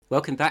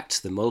Welcome back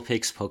to the Mole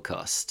Pigs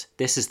podcast.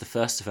 This is the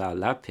first of our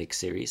Lab Pig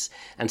series,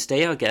 and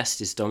today our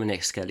guest is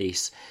Dominic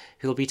Scalise,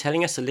 who will be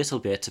telling us a little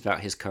bit about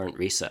his current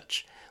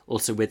research.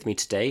 Also with me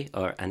today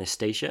are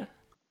Anastasia.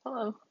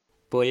 Hello.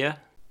 Boya.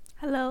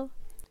 Hello.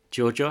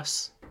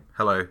 Georgios.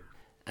 Hello.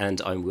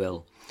 And I'm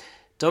Will.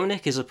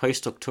 Dominic is a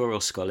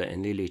postdoctoral scholar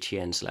in Lulu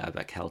Qian's lab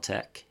at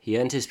Caltech. He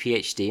earned his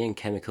PhD in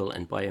chemical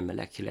and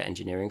biomolecular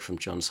engineering from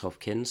Johns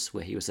Hopkins,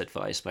 where he was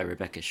advised by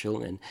Rebecca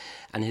Schulman,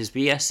 and his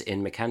BS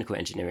in mechanical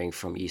engineering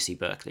from UC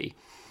Berkeley.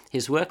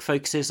 His work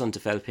focuses on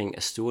developing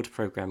a stored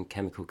program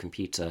chemical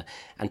computer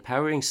and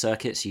powering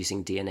circuits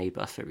using DNA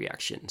buffer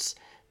reactions.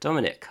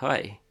 Dominic,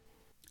 hi.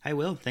 Hi,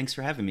 Will. Thanks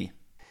for having me.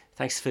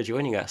 Thanks for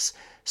joining us.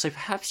 So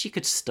perhaps you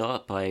could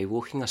start by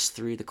walking us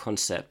through the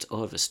concept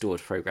of a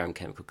stored program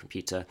chemical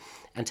computer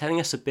and telling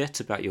us a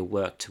bit about your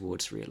work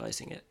towards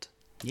realizing it.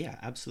 Yeah,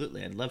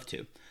 absolutely. I'd love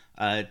to.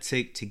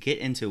 To get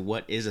into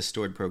what is a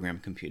stored program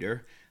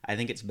computer, I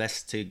think it's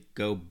best to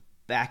go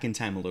back in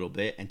time a little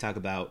bit and talk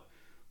about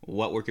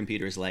what were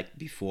computers like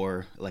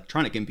before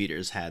electronic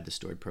computers had the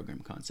stored program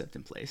concept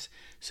in place.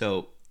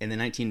 So in the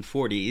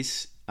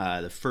 1940s,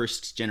 the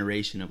first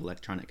generation of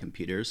electronic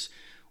computers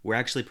were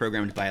actually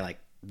programmed by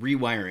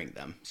rewiring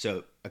them.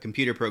 So a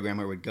computer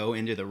programmer would go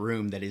into the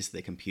room that is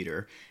the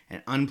computer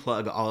and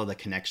unplug all of the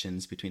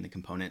connections between the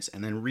components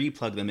and then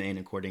replug them in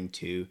according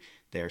to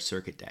their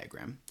circuit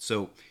diagram.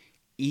 So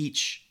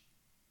each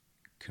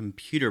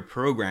computer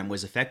program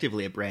was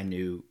effectively a brand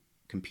new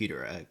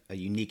computer, a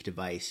unique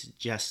device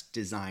just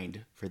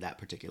designed for that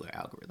particular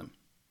algorithm.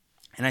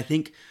 And I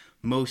think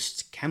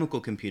most chemical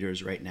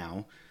computers right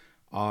now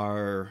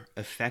are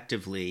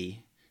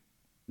effectively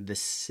the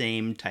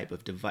same type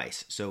of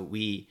device. So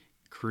we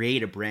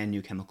create a brand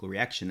new chemical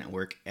reaction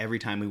network every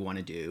time we want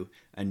to do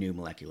a new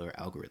molecular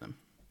algorithm.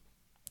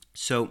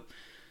 So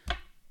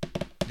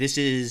this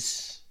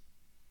is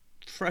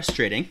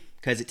frustrating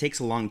because it takes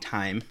a long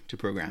time to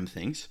program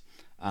things,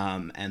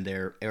 and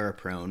they're error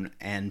prone.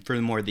 And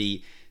furthermore,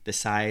 the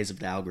size of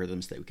the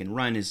algorithms that we can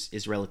run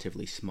is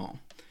relatively small.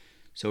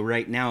 So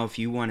right now, if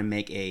you want to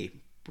make a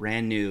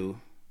brand new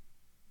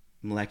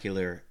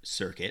molecular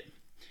circuit,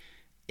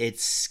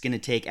 it's going to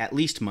take at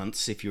least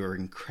months if you're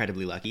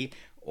incredibly lucky,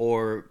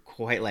 or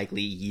quite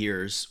likely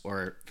years,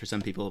 or for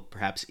some people,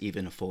 perhaps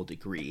even a full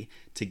degree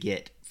to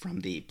get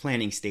from the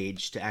planning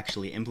stage to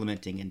actually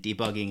implementing and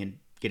debugging and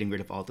getting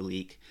rid of all the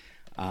leak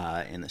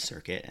in the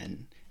circuit.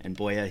 And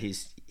Boya,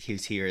 he's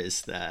here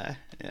as the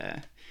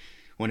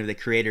one of the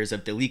creators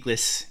of the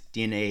leakless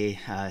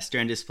DNA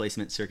strand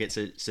displacement circuit.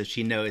 So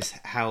she knows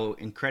how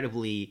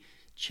incredibly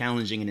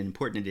challenging and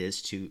important it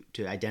is to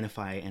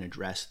identify and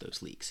address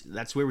those leaks.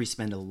 That's where we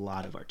spend a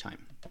lot of our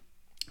time.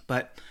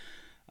 But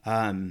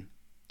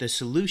the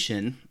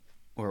solution,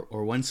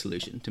 or one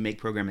solution, to make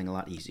programming a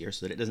lot easier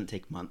so that it doesn't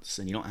take months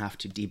and you don't have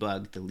to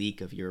debug the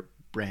leak of your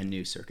brand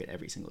new circuit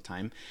every single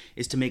time,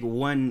 is to make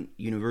one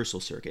universal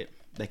circuit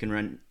that can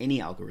run any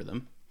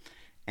algorithm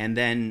and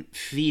then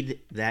feed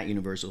that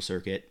universal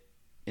circuit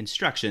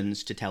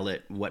instructions to tell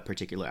it what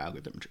particular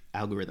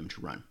algorithm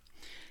to run.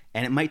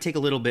 And it might take a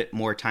little bit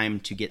more time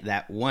to get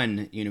that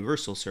one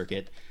universal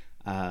circuit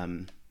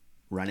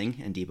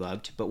running and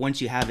debugged. But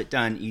once you have it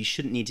done, you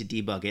shouldn't need to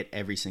debug it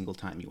every single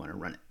time you want to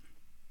run it.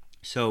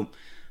 So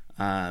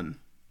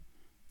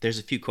there's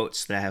a few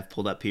quotes that I have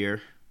pulled up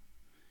here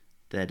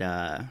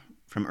that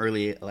from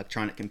early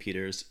electronic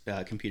computers,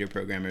 computer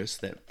programmers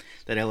that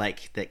I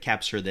like, that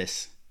capture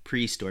this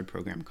pre-stored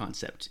program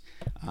concept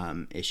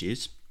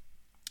issues.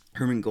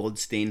 Herman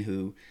Goldstein,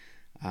 who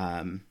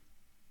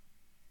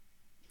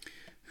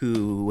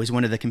was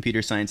one of the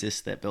computer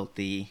scientists that built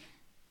the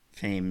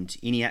famed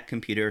ENIAC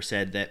computer,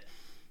 said that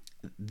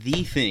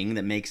the thing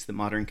that makes the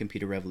modern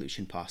computer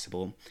revolution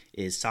possible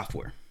is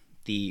software.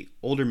 The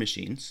older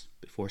machines,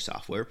 before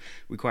software,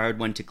 required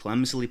one to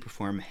clumsily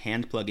perform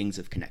hand pluggings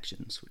of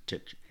connections, which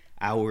took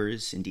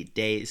hours, indeed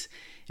days.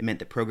 It meant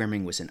that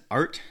programming was an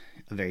art,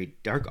 a very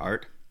dark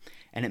art,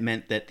 and it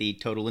meant that the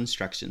total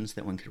instructions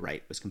that one could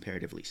write was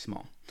comparatively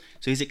small.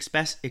 So he's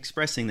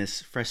expressing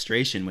this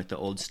frustration with the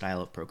old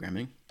style of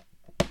programming.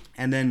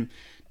 And then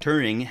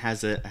Turing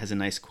has a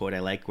nice quote I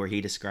like, where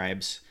he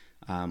describes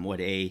what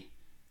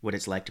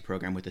it's like to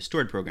program with a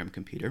stored program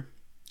computer.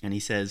 And he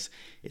says,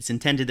 "It's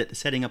intended that the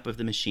setting up of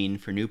the machine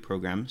for new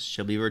programs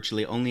shall be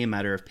virtually only a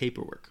matter of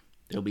paperwork.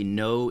 There will be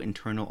no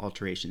internal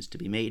alterations to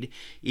be made,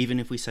 even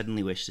if we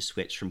suddenly wish to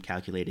switch from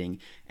calculating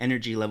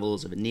energy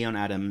levels of a neon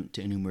atom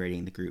to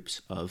enumerating the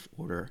groups of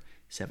order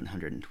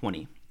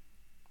 720.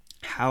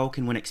 How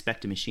can one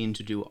expect a machine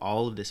to do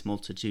all of this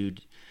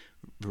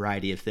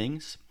variety of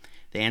things?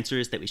 The answer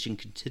is that we should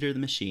consider the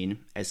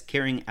machine as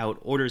carrying out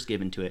orders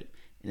given to it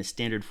in a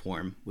standard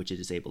form which it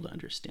is able to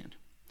understand."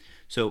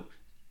 So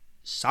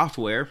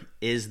software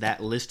is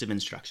that list of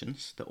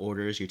instructions, the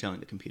orders you're telling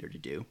the computer to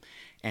do,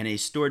 and a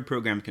stored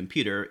program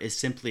computer is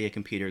simply a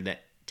computer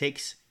that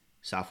takes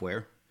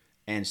software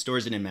and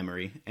stores it in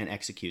memory and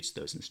executes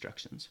those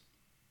instructions.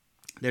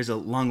 There's a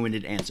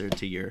long-winded answer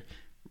to your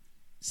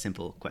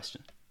simple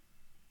question.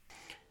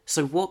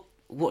 So what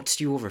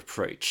what's your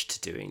approach to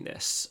doing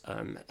this?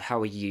 How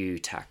are you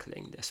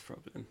tackling this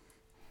problem?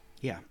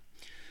 Yeah.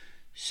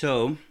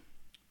 So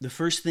the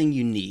first thing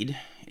you need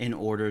in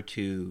order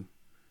to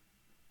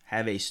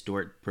have a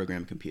stored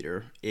program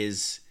computer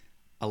is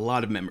a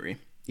lot of memory.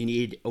 You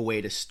need a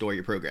way to store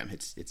your program.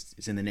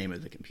 It's in the name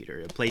of the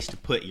computer, a place to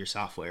put your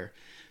software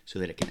so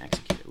that it can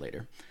execute it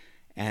later.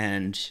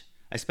 And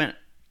I spent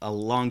a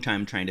long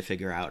time trying to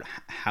figure out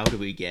how do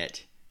we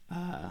get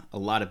a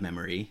lot of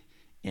memory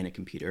in a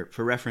computer.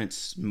 For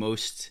reference,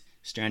 most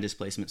strand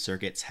displacement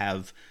circuits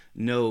have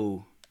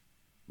no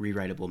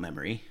rewritable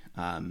memory.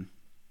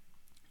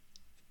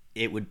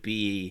 It would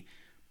be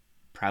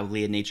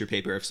probably a Nature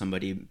paper if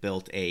somebody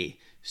built a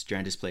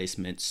strand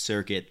displacement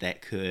circuit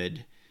that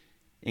could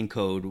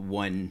encode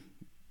one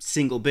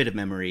single bit of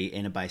memory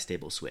in a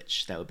bistable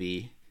switch. That would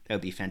be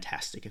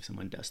fantastic if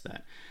someone does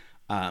that.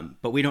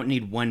 But we don't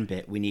need one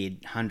bit. We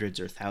need hundreds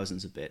or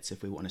thousands of bits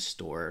if we want to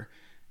store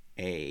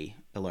a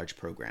large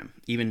program.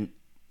 Even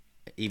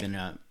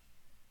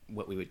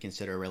what we would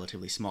consider a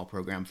relatively small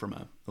program from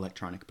an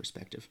electronic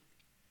perspective.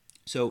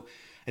 So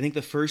I think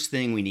the first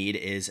thing we need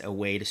is a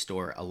way to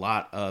store a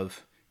lot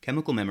of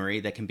chemical memory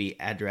that can be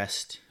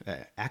accessed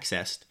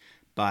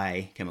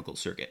by chemical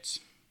circuits.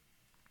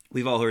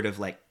 We've all heard of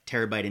like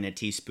terabyte in a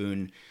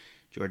teaspoon,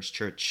 George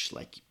Church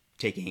like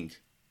taking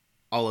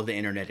all of the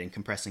internet and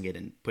compressing it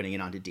and putting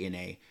it onto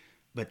DNA.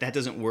 But that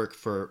doesn't work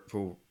for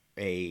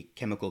a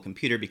chemical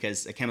computer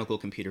because a chemical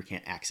computer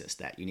can't access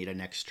that. You need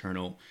an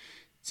external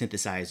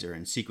synthesizer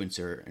and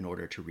sequencer in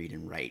order to read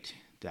and write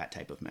that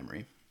type of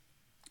memory.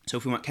 So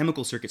if we want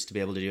chemical circuits to be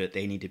able to do it,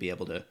 they need to be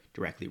able to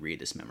directly read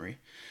this memory.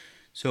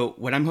 So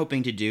what I'm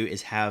hoping to do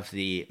is have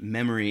the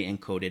memory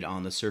encoded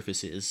on the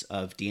surfaces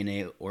of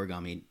DNA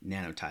origami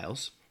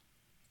nanotiles.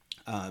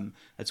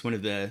 That's one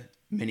of the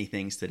many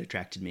things that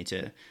attracted me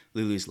to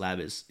Lulu's lab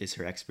is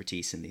her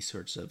expertise in these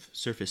sorts of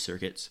surface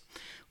circuits,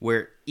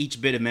 where each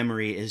bit of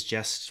memory is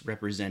just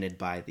represented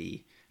by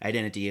the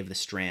identity of the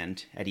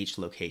strand at each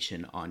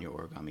location on your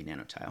origami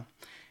nanotile.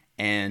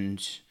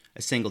 And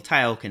a single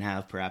tile can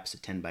have perhaps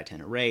a 10 by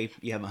 10 array.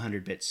 You have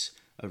 100 bits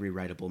of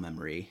rewritable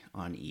memory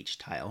on each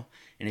tile.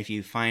 And if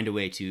you find a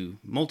way to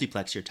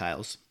multiplex your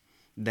tiles,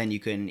 then you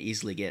can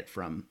easily get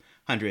from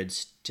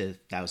hundreds to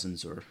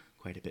thousands or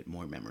quite a bit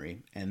more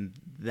memory. And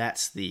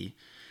that's the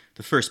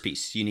first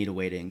piece. You need a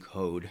way to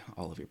encode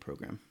all of your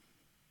program.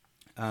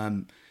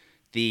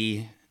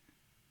 The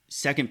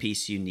second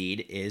piece you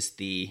need is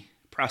the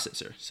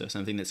processor. So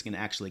something that's going to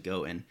actually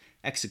go and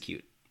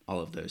execute all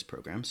of those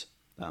programs,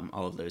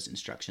 all of those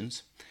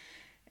instructions.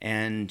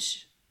 And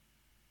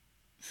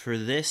for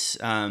this,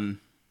 there's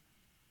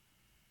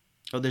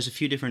a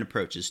few different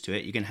approaches to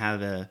it. You can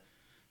have a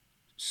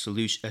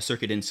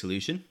circuit in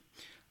solution,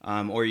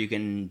 or you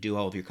can do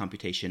all of your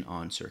computation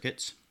on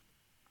circuits.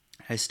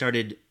 I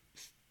started,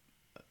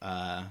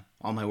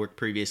 all my work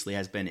previously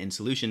has been in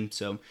solution,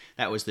 so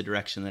that was the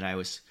direction that I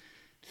was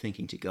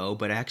thinking to go.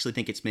 But I actually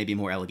think it's maybe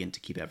more elegant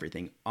to keep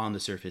everything on the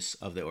surface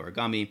of the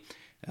origami,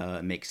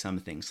 make some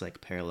things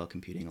like parallel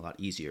computing a lot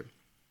easier.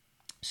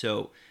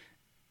 So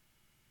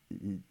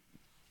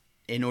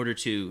in order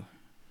to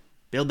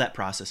build that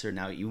processor,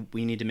 now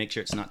we need to make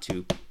sure it's not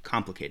too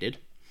complicated.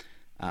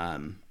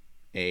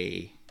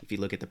 If you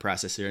look at the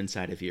processor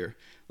inside of your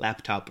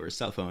laptop or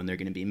cell phone, they're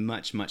going to be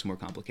much, much more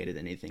complicated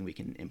than anything we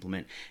can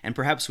implement. And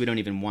perhaps we don't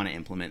even want to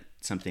implement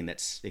something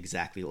that's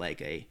exactly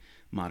like a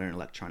modern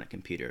electronic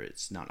computer.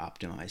 It's not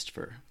optimized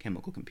for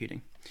chemical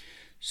computing.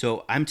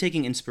 So I'm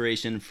taking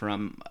inspiration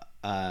from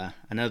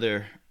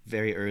another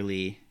very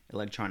early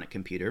electronic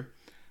computer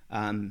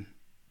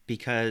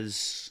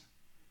because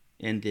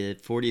in the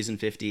 40s and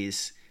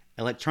 50s,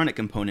 electronic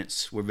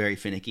components were very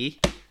finicky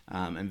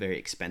and very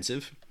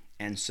expensive.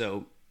 And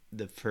so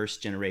the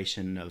first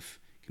generation of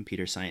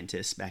computer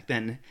scientists back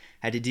then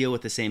had to deal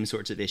with the same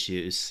sorts of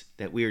issues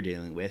that we were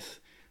dealing with.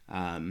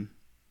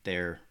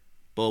 Their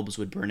bulbs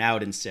would burn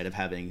out instead of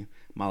having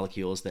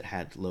molecules that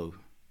had low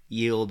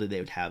yield. They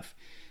would have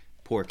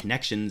poor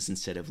connections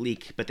instead of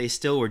leak, but they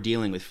still were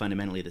dealing with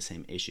fundamentally the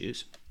same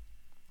issues.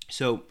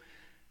 So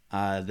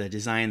the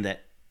design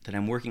that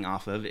I'm working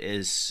off of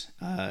is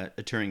a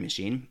Turing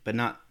machine, but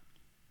not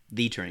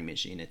the Turing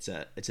machine.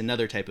 It's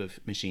another type of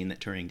machine that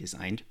Turing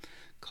designed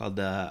called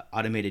the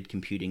Automated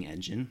Computing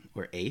Engine,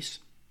 or ACE.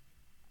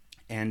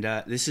 And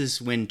this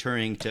is when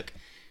Turing took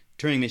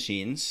Turing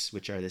machines,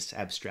 which are this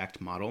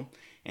abstract model,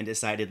 and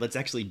decided, let's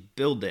actually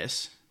build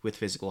this with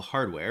physical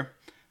hardware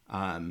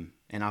and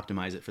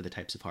optimize it for the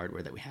types of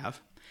hardware that we have.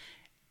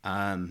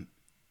 And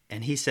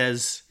he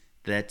says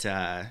that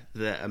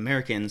the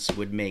Americans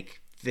would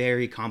make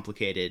very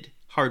complicated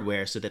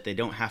hardware so that they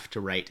don't have to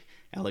write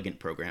elegant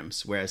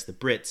programs, whereas the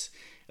Brits,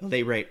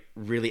 they write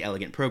really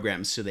elegant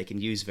programs so they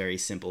can use very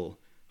simple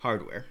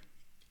hardware.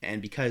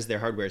 And because their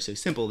hardware is so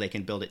simple, they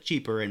can build it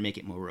cheaper and make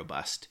it more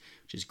robust,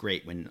 which is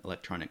great when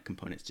electronic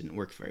components didn't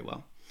work very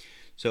well.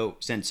 So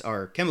since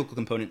our chemical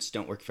components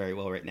don't work very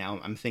well right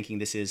now, I'm thinking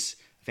this is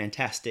a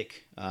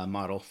fantastic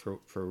model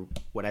for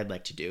what I'd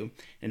like to do.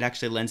 And it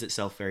actually lends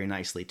itself very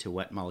nicely to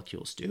what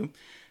molecules do.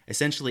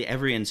 essentially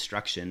every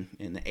instruction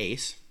in the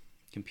ACE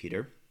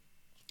computer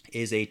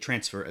is a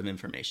transfer of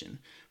information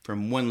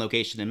from one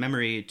location in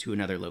memory to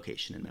another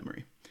location in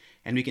memory.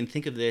 And we can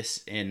think of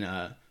this in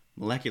a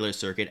molecular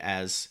circuit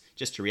as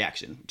just a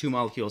reaction. Two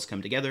molecules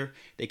come together,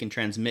 they can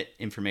transmit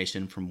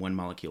information from one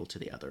molecule to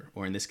the other.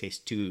 Or in this case,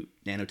 two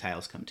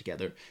nanotiles come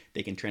together,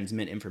 they can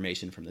transmit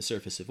information from the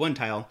surface of one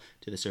tile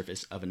to the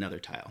surface of another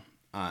tile.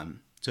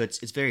 So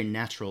it's very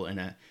natural in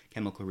a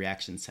chemical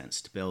reaction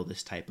sense to build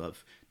this type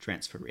of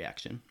transfer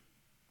reaction.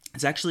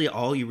 It's actually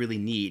all you really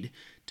need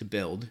to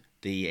build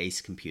the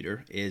ACE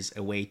computer is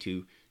a way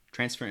to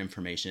transfer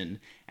information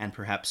and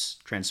perhaps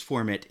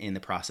transform it in the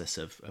process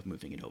of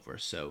moving it over.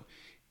 So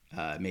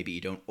maybe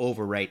you don't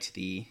overwrite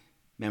the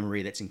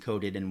memory that's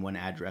encoded in one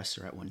address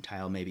or at one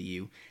tile. Maybe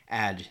you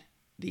add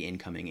the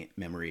incoming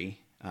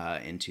memory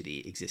into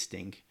the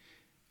existing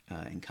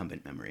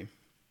incumbent memory.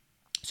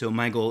 So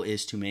my goal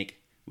is to make,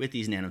 with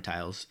these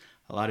nanotiles,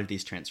 a lot of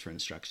these transfer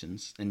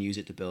instructions and use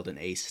it to build an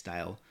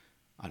ACE-style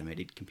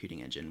automated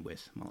computing engine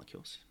with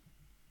molecules.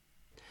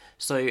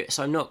 So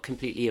I'm not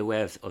completely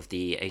aware of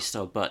the ACE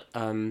style, but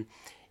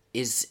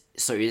is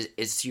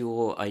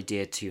your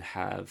idea to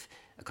have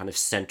a kind of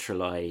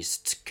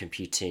centralized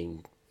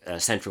computing,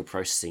 central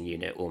processing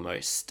unit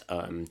almost,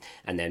 and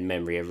then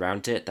memory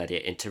around it that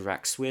it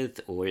interacts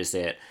with, or is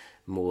it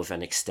more of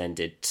an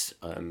extended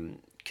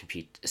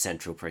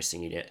central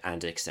processing unit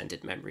and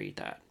extended memory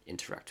that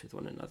interact with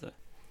one another?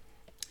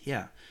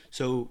 Yeah,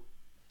 so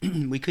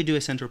we could do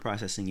a central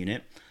processing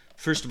unit.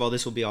 First of all,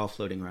 this will be all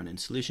floating around in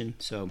solution,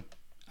 so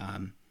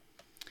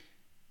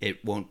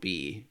it won't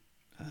be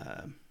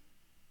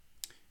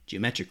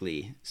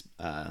geometrically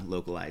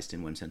localized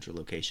in one central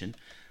location.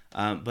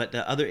 But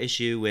the other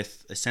issue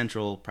with a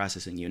central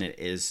processing unit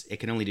is it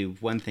can only do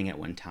one thing at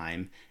one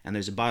time, and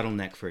there's a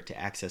bottleneck for it to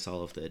access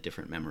all of the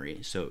different memory,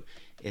 so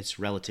it's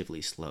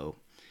relatively slow.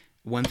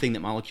 One thing that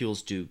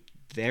molecules do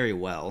very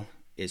well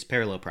is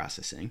parallel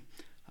processing,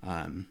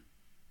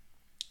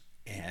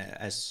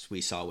 as we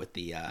saw with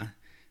the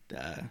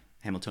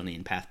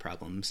Hamiltonian path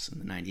problems in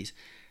the 90s.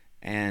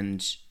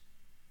 And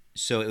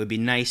so it would be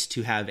nice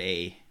to have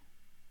a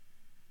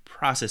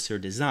processor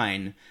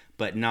design,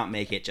 but not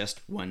make it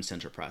just one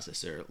central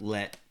processor.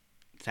 Let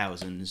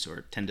thousands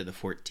or 10 to the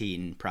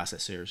 14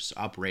 processors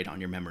operate on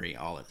your memory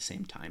all at the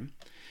same time.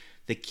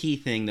 The key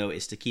thing, though,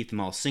 is to keep them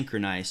all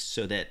synchronized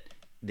so that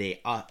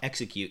they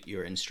execute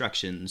your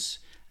instructions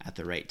at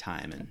the right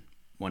time, and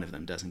one of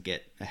them doesn't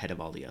get ahead of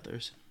all the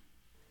others.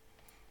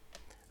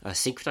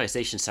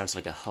 Synchronization sounds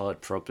like a hard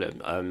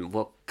problem.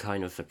 What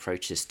kind of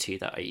approaches to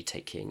that are you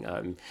taking?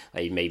 Are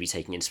you maybe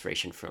taking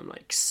inspiration from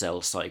like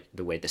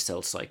the way the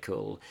cell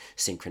cycle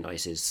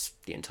synchronizes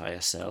the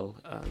entire cell,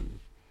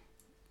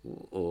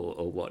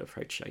 or what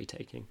approach are you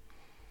taking?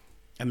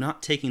 I'm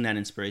not taking that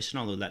inspiration,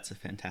 although that's a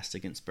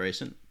fantastic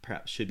inspiration.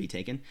 Perhaps should be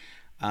taken.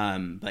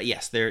 But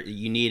yes,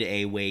 you need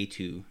a way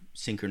to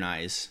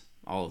synchronize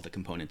all of the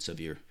components of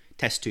your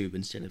test tube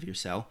instead of your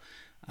cell.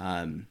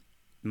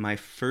 My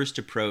first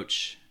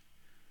approach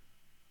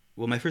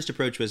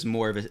was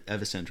more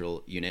of a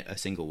central unit, a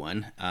single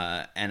one,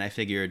 and I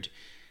figured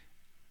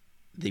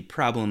the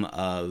problem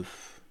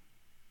of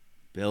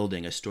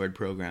building a stored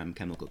program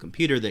chemical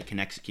computer that can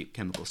execute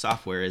chemical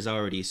software is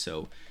already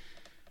so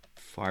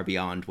far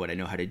beyond what I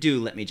know how to do.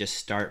 Let me just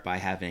start by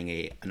having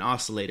an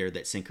oscillator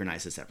that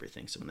synchronizes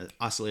everything. So when the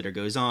oscillator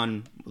goes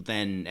on,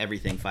 then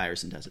everything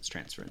fires and does its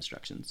transfer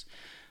instructions.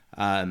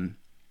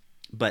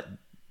 But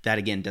that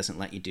again doesn't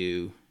let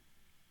you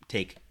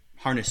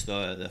harness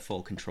the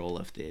full control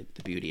of the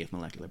beauty of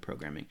molecular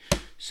programming.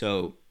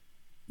 So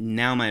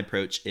now my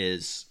approach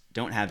is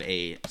don't have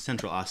a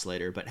central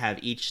oscillator, but have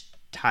each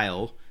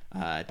tile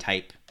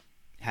type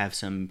have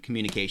some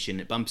communication.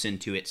 It bumps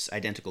into its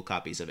identical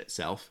copies of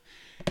itself.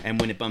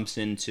 And when it bumps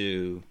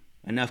into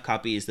enough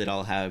copies that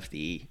all have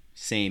the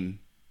same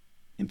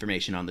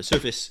information on the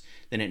surface,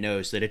 then it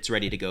knows that it's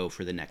ready to go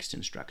for the next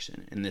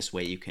instruction. And this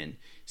way you can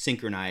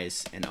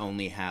synchronize and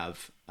only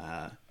have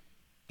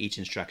each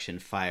instruction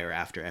fire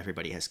after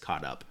everybody has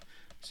caught up.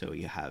 So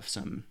you have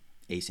some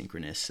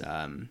asynchronous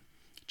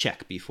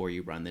check before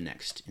you run the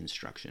next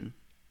instruction.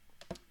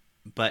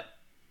 But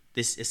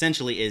this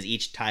essentially is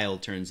each type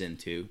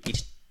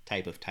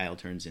of tile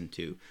turns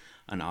into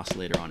an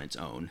oscillator on its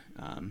own.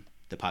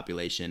 The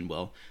population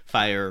will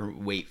fire,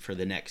 wait for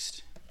the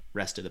next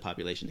rest of the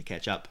population to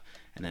catch up,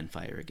 and then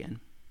fire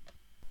again.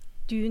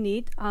 Do you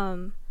need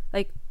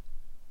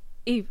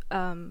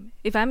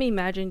if I'm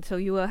imagining, so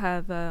you will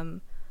have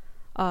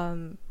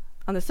on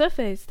the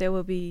surface there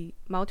will be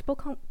multiple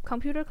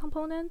computer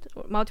components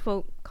or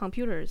multiple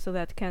computers, so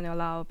that can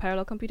allow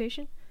parallel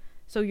computation.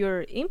 So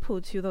your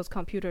input to those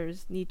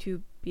computers need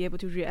to be able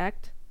to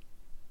react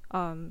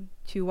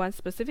to one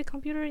specific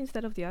computer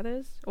instead of the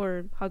others,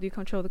 or how do you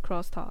control the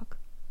crosstalk?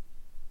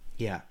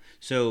 Yeah.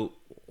 So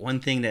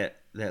one thing that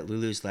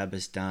Lulu's lab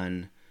has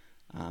done,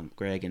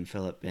 Greg and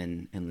Philip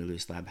in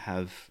Lulu's lab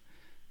have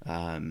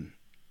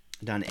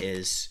done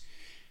is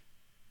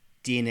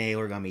DNA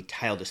origami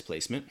tile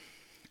displacement,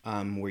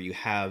 where you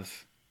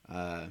have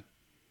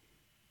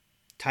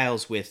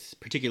tiles with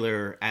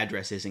particular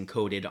addresses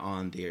encoded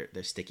on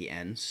their sticky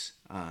ends,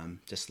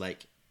 just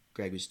like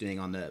Greg was doing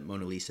on the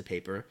Mona Lisa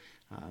paper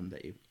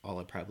that you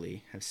all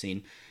probably have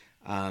seen.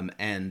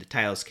 And the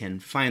tiles can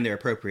find their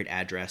appropriate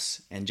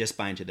address and just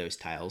bind to those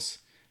tiles.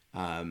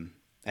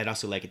 I'd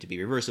also like it to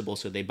be reversible,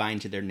 so they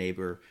bind to their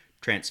neighbor,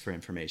 transfer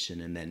information,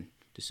 and then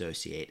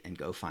dissociate and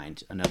go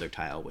find another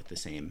tile with the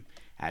same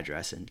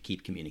address and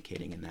keep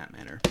communicating in that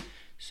manner.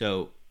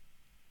 So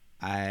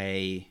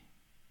I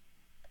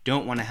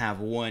don't want to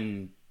have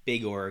one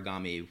big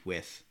origami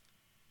with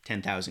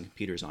 10,000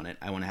 computers on it.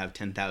 I want to have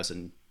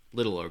 10,000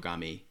 little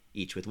origami,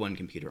 each with one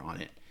computer on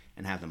it,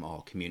 and have them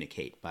all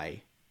communicate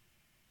by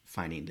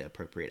finding the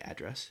appropriate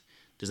address.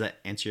 Does that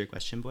answer your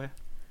question, Boya?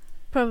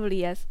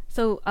 Probably yes.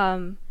 So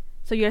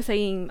so you're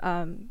saying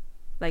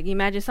like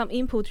imagine some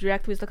input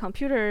direct with the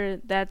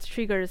computer that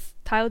triggers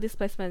tile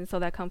displacement, so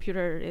that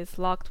computer is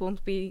locked,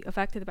 won't be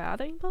affected by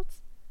other inputs?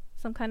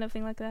 Some kind of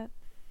thing like that?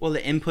 Well, the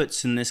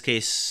inputs in this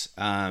case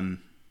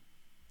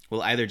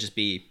will either just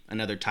be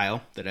another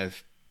tile that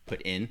I've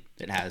put in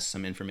that has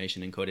some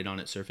information encoded on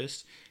its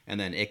surface, and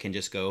then it can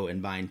just go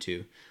and bind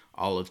to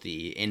all of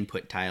the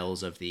input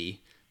tiles of the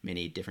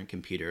many different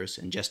computers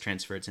and just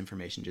transfer its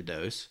information to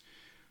those.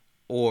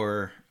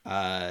 Or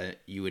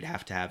you would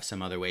have to have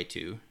some other way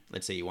to,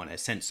 let's say you want to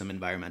sense some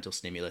environmental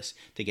stimulus,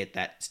 to get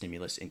that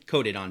stimulus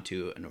encoded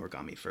onto an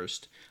origami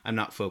first. I'm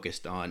not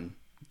focused on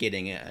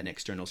getting an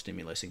external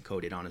stimulus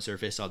encoded on a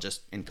surface. I'll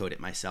just encode it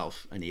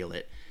myself, anneal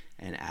it,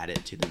 and add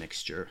it to the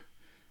mixture.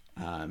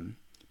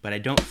 But I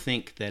don't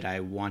think that I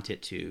want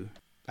it to...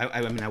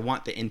 I mean, I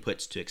want the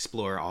inputs to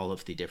explore all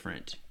of the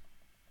different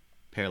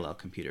parallel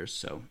computers,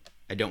 so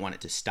I don't want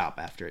it to stop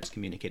after it's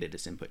communicated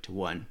this input to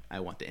one. I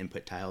want the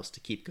input tiles to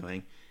keep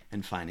going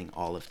and finding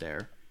all of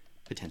their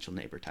potential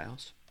neighbor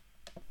tiles.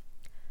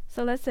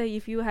 So let's say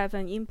if you have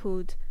an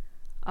input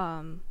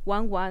 1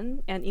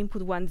 1 and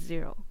input 1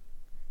 0,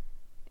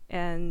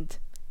 and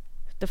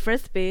the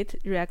first bit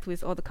react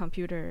with all the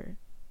computer,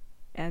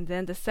 and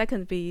then the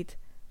second bit,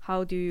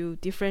 how do you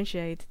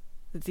differentiate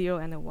the 0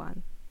 and the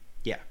 1?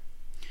 Yeah.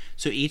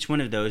 So each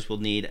one of those will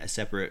need a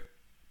separate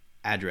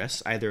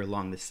address, either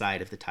along the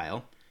side of the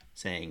tile,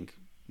 saying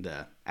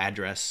the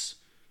address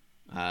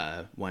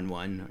 1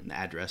 1 or the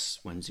address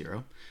 1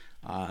 0.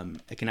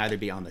 It can either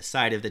be on the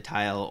side of the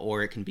tile,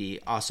 or it can be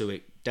also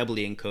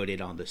doubly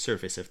encoded on the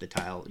surface of the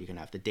tile. You can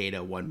have the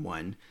data 1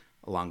 1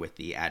 along with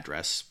the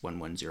address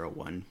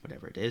 1101,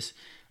 whatever it is.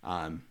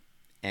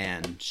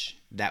 And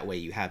that way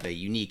you have a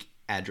unique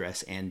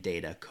address and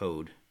data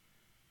code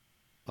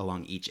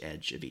along each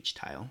edge of each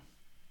tile.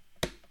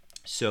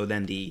 So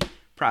then the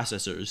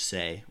processors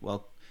say,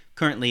 well,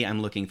 currently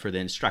I'm looking for the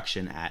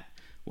instruction at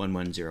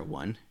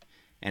 1101,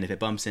 and if it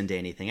bumps into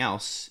anything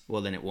else,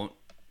 well, then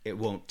it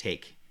won't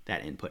take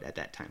that input at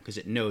that time, because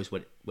it knows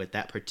what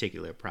that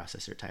particular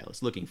processor tile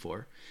is looking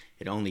for.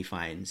 It only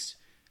finds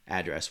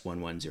address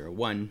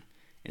 1101,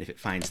 and if it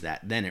finds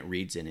that, then it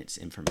reads in its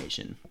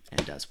information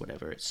and does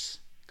whatever its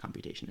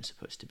computation is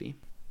supposed to be.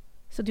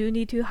 So do you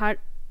need to hard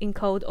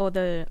encode all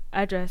the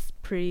address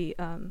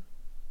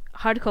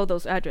hard code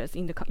those address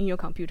in your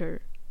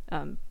computer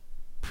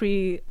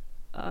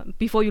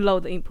before you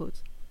load the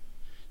inputs?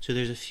 So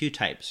there's a few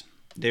types.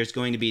 There's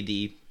going to be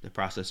the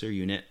processor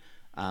unit.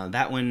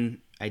 That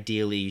one,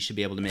 ideally, you should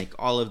be able to make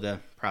all of the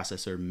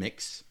processor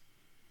mix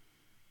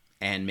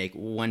and make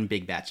one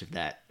big batch of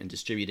that and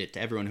distribute it to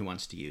everyone who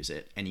wants to use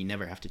it, and you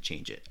never have to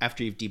change it.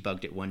 After you've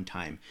debugged it one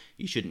time,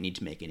 you shouldn't need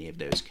to make any of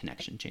those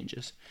connection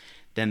changes.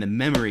 Then the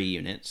memory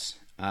units,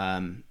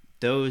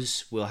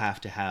 those will have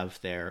to have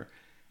their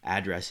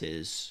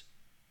addresses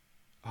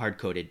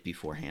hard-coded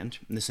beforehand,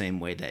 in the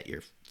same way that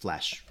your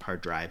flash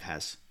hard drive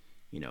has,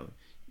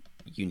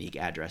 unique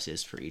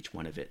addresses for each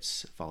one of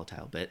its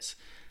volatile bits.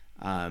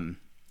 And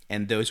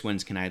those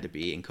ones can either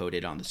be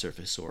encoded on the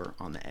surface or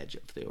on the edge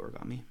of the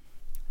origami.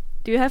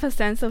 Do you have a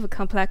sense of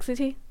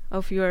complexity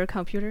of your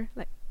computer?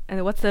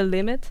 And what's the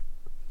limit?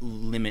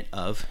 Limit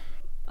of?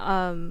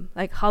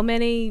 How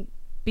many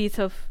bits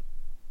of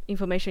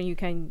information you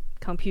can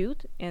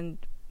compute, and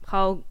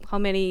how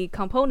many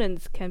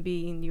components can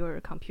be in your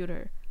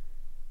computer?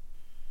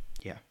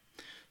 Yeah.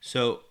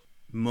 So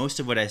most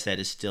of what I said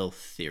is still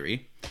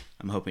theory.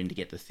 I'm hoping to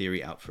get the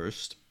theory out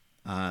first.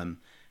 And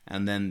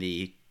then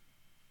the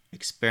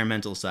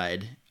experimental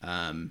side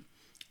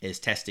is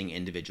testing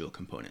individual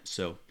components.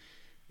 So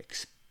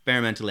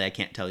experimentally, I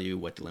can't tell you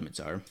what the limits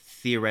are.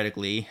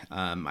 Theoretically,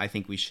 I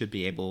think we should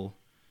be able,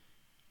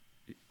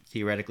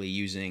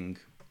 using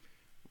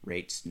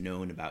rates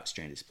known about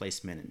strand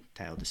displacement and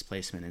tile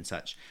displacement and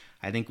such,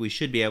 I think we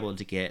should be able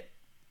to get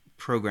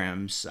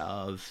programs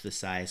of the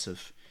size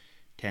of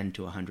 10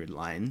 to 100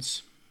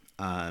 lines.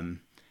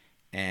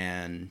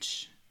 And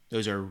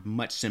those are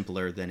much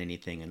simpler than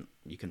anything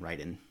you can write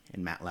in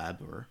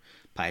MATLAB or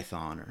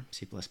Python or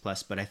C++,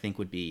 but I think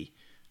would be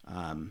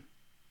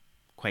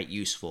quite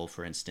useful,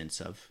 for instance,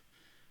 of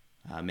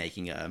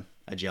making a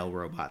gel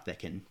robot that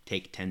can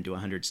take 10 to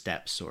 100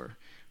 steps or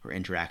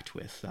interact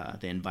with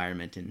the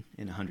environment in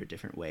 100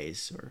 different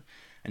ways, or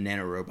a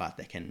nanorobot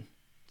that can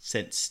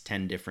sense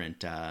 10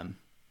 different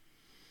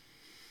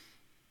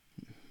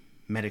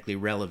medically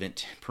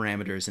relevant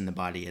parameters in the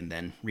body and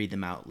then read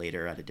them out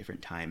later at a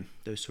different time.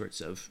 Those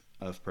sorts of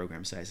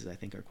program sizes I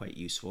think are quite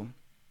useful.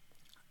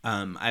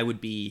 I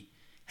would be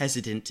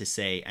hesitant to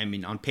say, I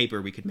mean, on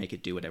paper we could make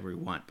it do whatever we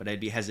want, but I'd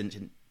be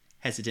hesitant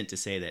to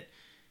say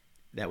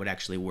that would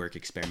actually work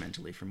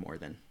experimentally for more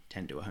than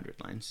 10 to 100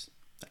 lines.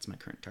 That's my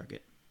current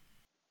target.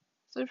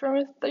 So from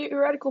a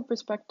theoretical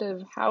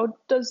perspective, how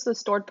does the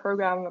stored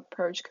program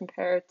approach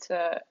compare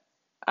to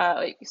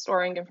like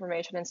storing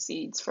information in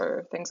seeds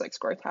for things like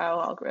square tile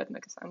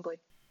algorithmic assembly?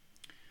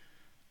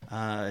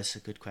 That's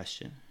a good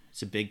question.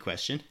 It's a big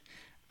question.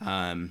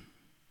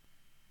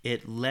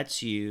 It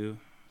lets you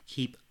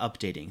keep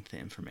updating the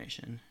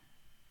information.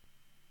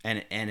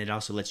 And it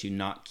also lets you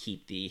not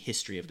keep the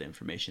history of the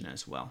information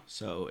as well.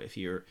 So if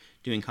you're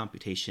doing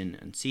computation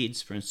on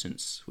seeds, for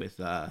instance, with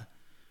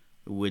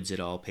Woods et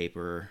al.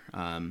 Paper,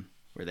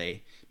 where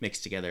they mix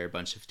together a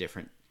bunch of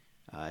different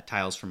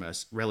tiles from a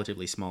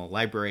relatively small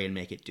library and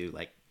make it do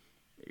like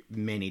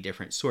many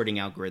different sorting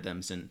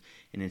algorithms and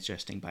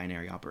interesting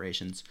binary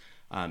operations.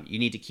 You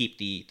need to keep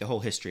the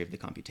whole history of the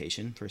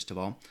computation, first of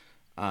all.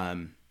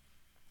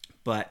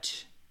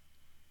 But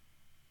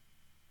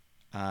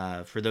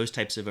for those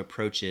types of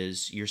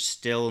approaches, you're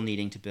still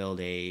needing to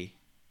build a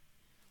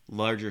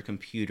larger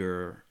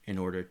computer in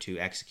order to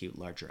execute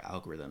larger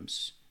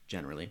algorithms,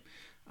 generally.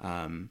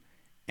 And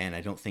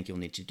I don't think you'll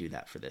need to do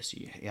that for this.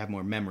 You have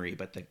more memory,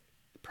 but the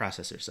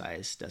processor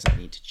size doesn't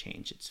need to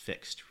change. It's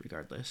fixed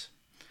regardless.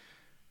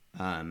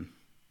 I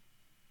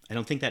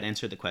don't think that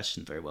answered the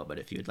question very well, but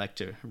if you'd like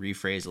to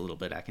rephrase a little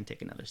bit, I can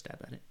take another stab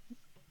at it.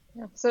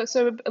 Yeah.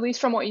 So at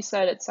least from what you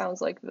said, it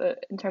sounds like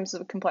in terms of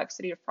the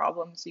complexity of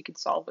problems you could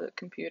solve with a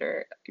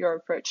computer, your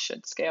approach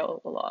should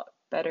scale a lot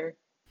better.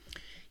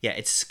 Yeah,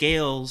 it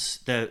scales.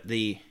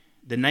 The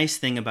nice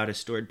thing about a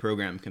stored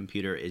program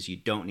computer is you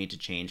don't need to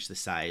change the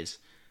size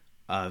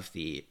of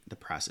the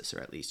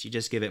processor, at least. You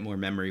just give it more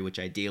memory, which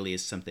ideally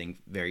is something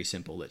very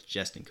simple that's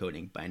just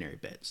encoding binary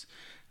bits.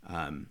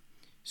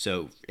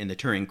 So in the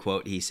Turing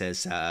quote, he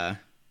says, let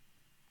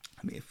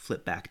me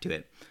flip back to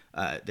it.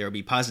 There will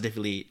be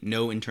positively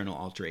no internal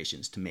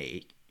alterations to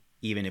make,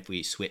 even if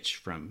we switch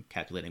from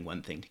calculating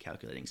one thing to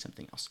calculating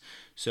something else.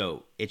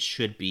 So it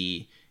should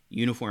be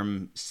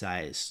uniform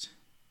sized.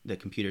 The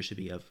computer should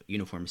be of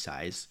uniform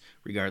size,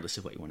 regardless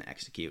of what you want to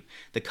execute.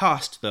 The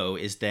cost, though,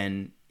 is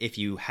then if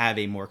you have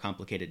a more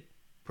complicated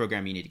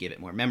program, you need to give it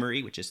more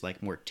memory, which is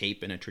like more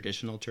tape in a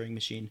traditional Turing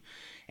machine.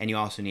 And you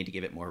also need to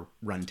give it more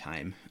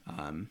runtime.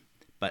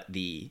 But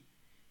the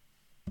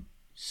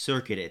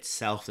circuit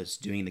itself that's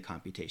doing the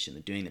computation,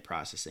 that's doing the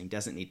processing,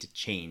 doesn't need to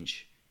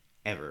change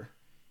ever.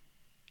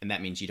 And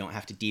that means you don't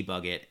have to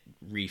debug it,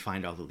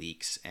 re-find all the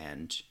leaks,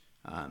 and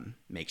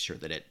make sure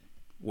that it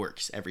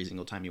works every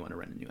single time you want to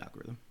run a new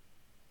algorithm.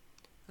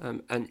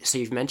 And so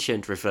you've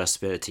mentioned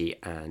reversibility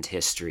and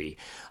history,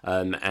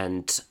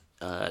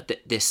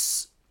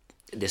 this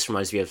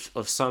reminds me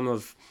of some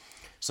of,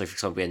 so for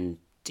example, in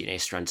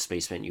DNA strand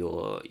displacement,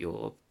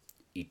 you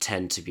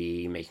tend to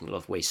be making a lot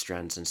of waste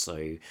strands, and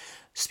so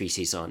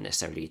species aren't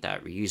necessarily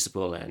that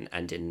reusable,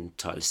 and in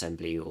tile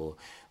assembly or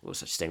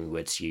such thing with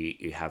Woods,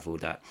 you have all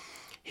that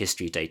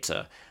history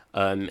data.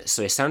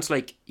 So it sounds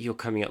like you're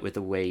coming up with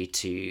a way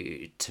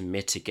to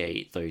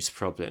mitigate those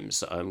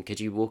problems. Could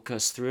you walk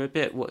us through a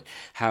bit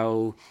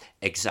how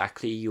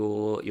exactly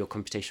your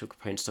computational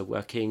components are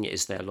working?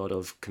 Is there a lot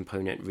of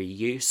component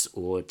reuse,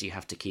 or do you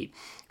have to keep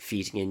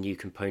feeding in new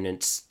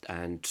components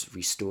and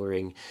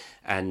restoring?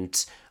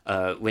 And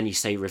when you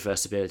say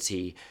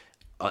reversibility,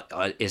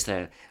 is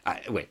there?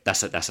 Wait,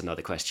 that's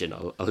another question.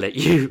 I'll let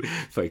you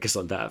focus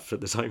on that for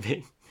the time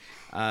being.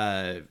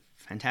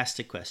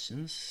 Fantastic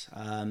questions.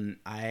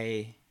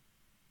 I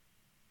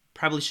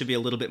probably should be a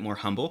little bit more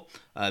humble.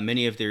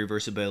 Many of the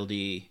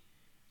reversibility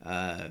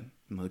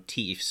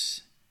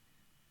motifs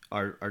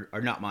are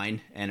not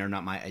mine and are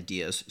not my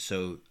ideas,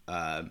 so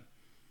I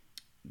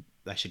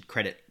should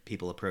credit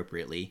people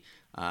appropriately.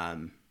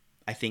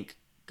 I think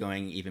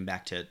going even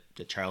back to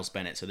Charles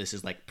Bennett, so this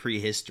is like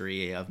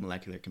prehistory of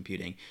molecular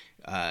computing,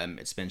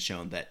 it's been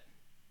shown that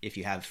if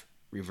you have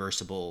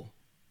reversible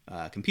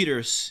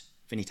computers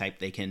of any type,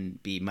 they can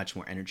be much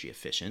more energy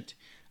efficient.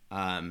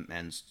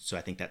 And so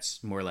I think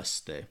that's more or less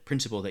the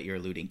principle that you're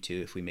alluding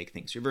to. If we make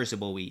things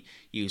reversible, we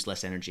use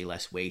less energy,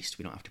 less waste.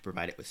 We don't have to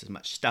provide it with as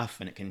much stuff,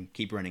 and it can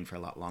keep running for a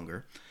lot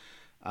longer.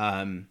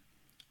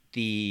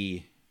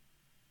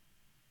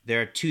 There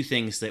are two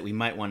things that we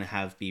might want to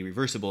have be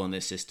reversible in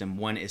this system.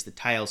 One is the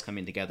tiles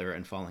coming together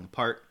and falling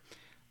apart.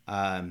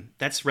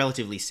 That's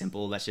relatively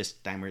simple. That's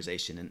just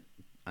dimerization and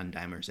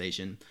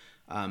undimerization.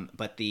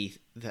 But the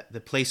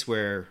place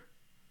where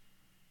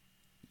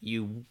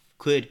you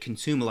could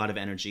consume a lot of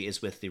energy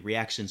is with the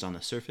reactions on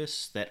the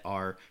surface that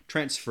are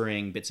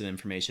transferring bits of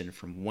information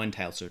from one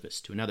tile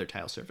surface to another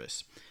tile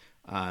surface.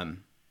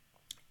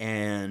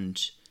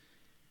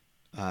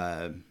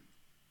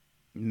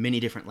 Many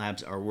different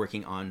labs are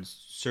working on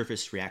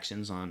surface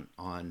reactions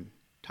on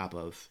top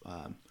of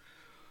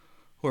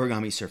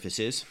origami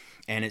surfaces,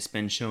 and it's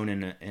been shown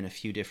in a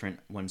few different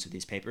ones of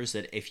these papers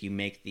that if you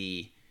make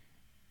the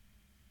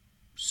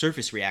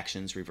surface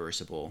reactions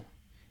reversible,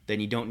 then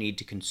you don't need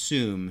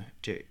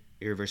to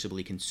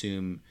irreversibly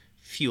consume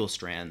fuel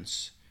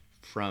strands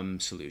from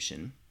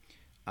solution.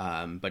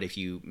 But if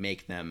you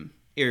make them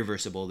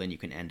irreversible, then you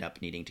can end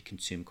up needing to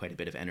consume quite a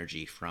bit of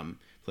energy from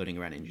floating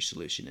around in your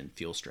solution in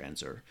fuel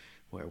strands or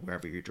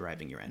wherever you're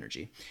deriving your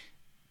energy.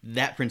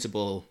 That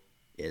principle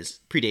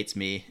predates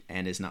me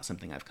and is not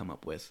something I've come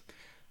up with.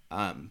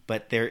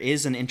 But there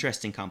is an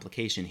interesting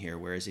complication here,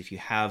 whereas if you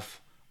have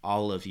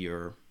all of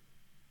your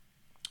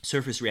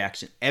surface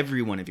reaction,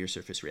 every one of your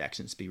surface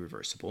reactions be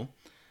reversible,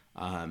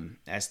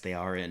 as they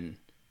are in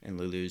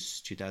Lulu's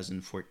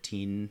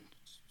 2014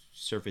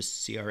 surface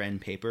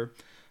CRN paper,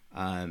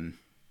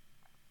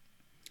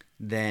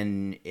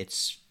 then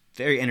it's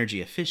very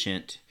energy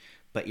efficient,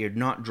 but you're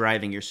not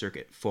driving your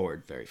circuit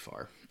forward very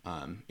far.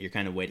 You're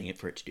kind of waiting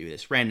for it to do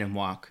this random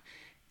walk,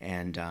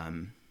 and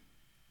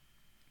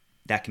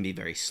that can be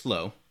very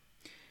slow.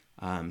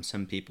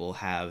 Some people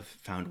have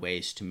found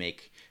ways to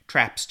make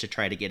traps to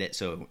try to get it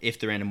so if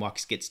the random walk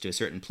gets to a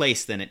certain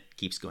place, then it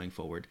keeps going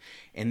forward.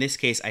 In this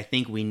case, I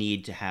think we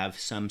need to have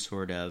some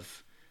sort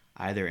of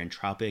either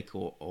entropic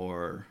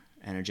or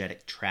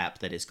energetic trap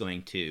that is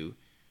going to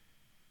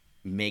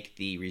make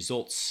the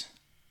results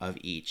of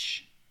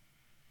each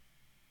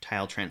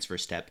tile transfer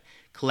step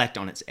collect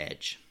on its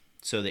edge.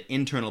 So the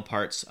internal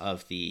parts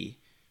of the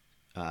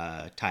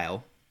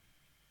tile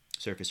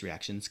surface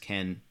reactions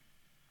can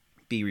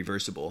be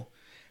reversible,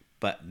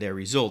 but their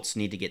results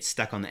need to get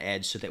stuck on the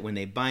edge so that when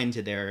they bind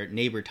to their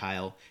neighbor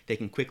tile, they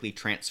can quickly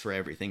transfer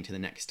everything to the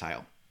next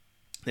tile.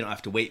 They don't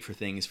have to wait for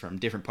things from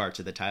different parts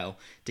of the tile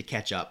to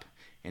catch up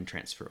and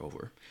transfer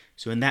over.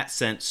 So in that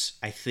sense,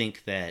 I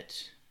think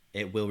that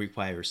it will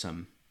require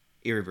some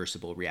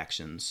irreversible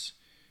reactions.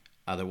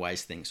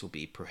 Otherwise, things will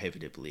be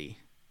prohibitively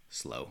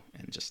slow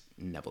and just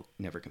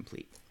never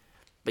complete.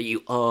 But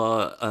you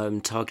are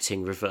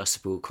targeting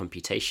reversible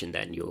computation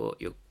then? You're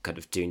kind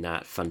of doing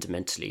that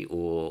fundamentally,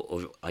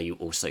 or are you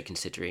also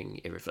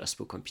considering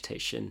irreversible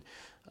computation,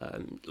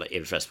 like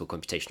irreversible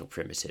computational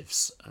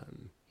primitives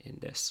in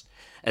this?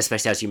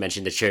 Especially as you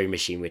mentioned the Turing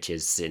machine, which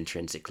is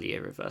intrinsically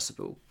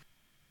irreversible.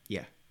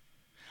 Yeah.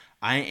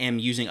 I am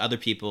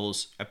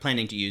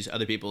planning to use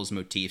other people's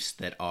motifs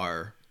that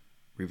are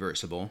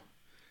reversible,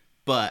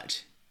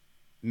 but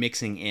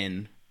mixing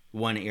in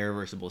one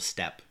irreversible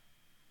step,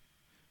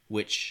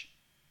 which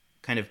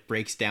kind of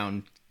breaks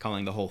down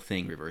calling the whole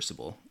thing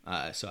reversible.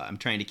 So I'm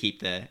trying to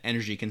keep the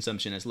energy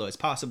consumption as low as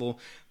possible,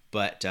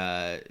 but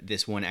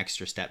this one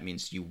extra step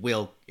means you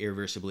will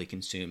irreversibly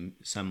consume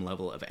some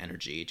level of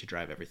energy to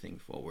drive everything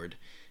forward.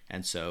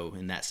 And so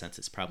in that sense,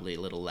 it's probably a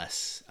little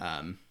less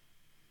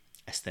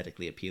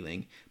aesthetically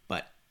appealing,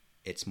 but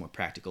it's more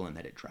practical in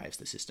that it drives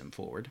the system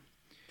forward.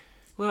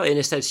 Well, in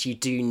a sense, you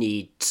do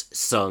need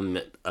some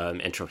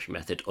entropy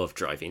method of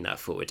driving that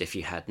forward. If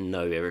you had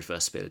no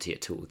irreversibility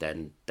at all,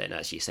 then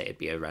as you say, it'd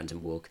be a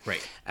random walk.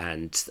 Right.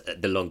 And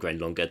the longer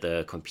and longer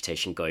the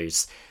computation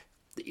goes,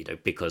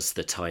 because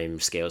the time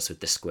scales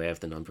with the square of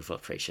the number of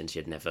operations,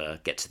 you'd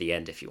never get to the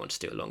end if you want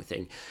to do a long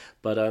thing.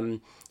 But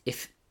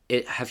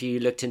have you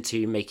looked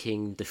into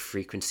making the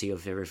frequency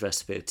of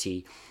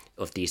irreversibility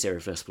of these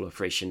irreversible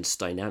operations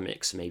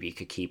dynamics? Maybe you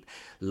could keep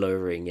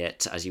lowering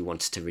it as you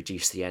wanted to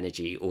reduce the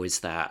energy, or is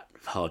that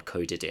hard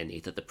coded in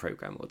either the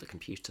program or the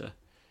computer?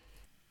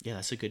 Yeah,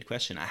 that's a good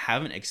question. I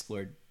haven't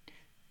explored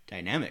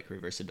dynamic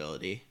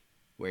reversibility,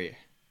 where it'd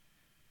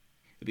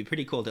be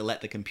pretty cool to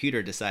let the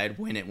computer decide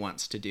when it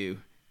wants to do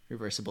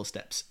irreversible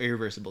steps.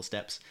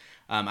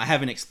 I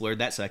haven't explored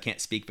that, so I can't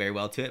speak very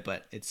well to it,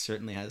 but it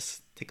certainly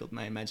has tickled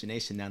my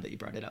imagination now that you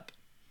brought it up.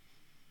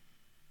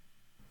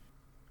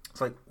 It's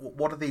like,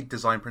 what are the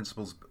design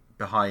principles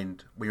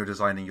behind when you're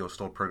designing your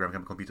stored program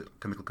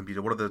chemical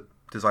computer? What are the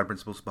design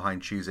principles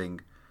behind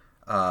choosing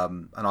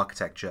an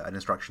architecture, an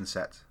instruction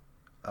set?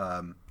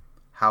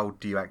 How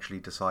do you actually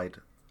decide,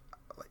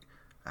 like,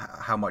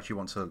 how much you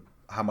want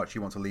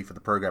to leave for the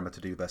programmer to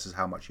do versus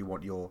how much you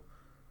want your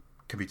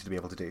computer to be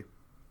able to do?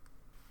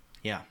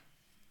 Yeah,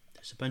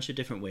 there's a bunch of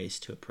different ways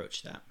to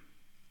approach that.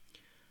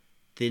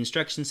 The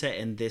instruction set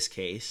in this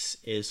case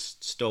is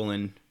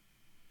stolen,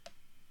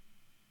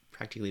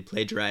 practically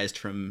plagiarized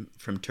from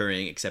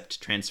Turing,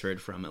 except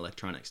transferred from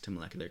electronics to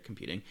molecular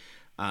computing.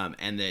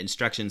 And the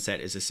instruction set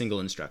is a single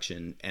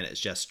instruction, and it's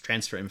just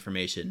transfer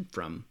information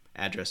from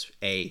address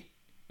A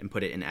and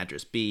put it in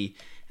address B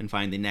and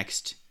find the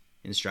next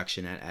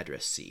instruction at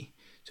address C.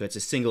 So it's a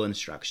single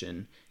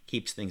instruction,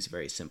 keeps things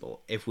very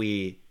simple. If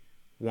we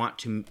want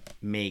to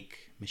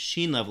make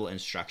machine level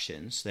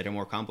instructions that are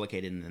more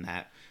complicated than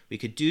that, we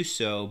could do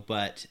so,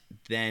 but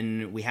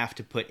then we have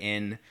to put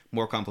in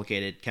more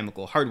complicated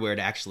chemical hardware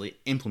to actually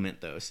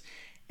implement those.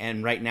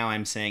 And right now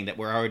I'm saying that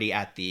we're already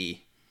at the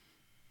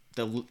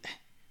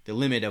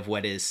limit of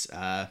what is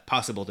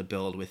possible to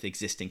build with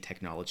existing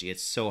technology.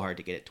 It's so hard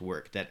to get it to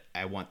work that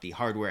I want the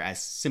hardware as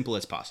simple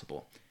as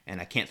possible. And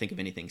I can't think of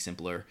anything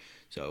simpler,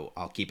 so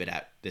I'll keep it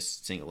at this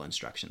single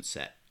instruction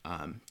set,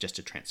 just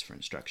a transfer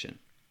instruction.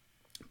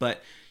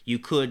 But you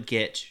could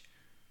get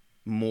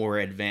more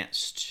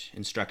advanced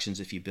instructions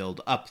if you build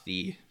up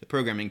the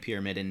programming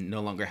pyramid and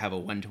no longer have a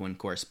one-to-one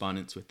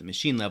correspondence with the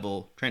machine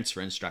level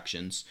transfer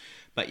instructions,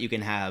 but you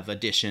can have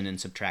addition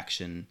and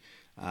subtraction.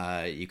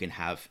 You can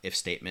have if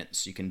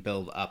statements. You can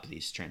build up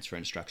these transfer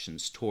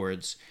instructions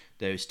towards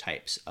those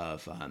types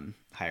of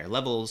higher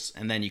levels,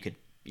 and then you could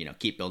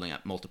keep building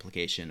up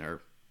multiplication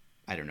or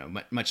I don't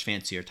know, much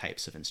fancier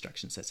types of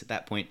instruction sets at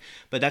that point.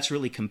 But that's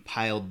really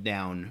compiled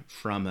down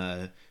from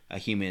a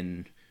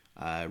human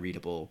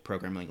readable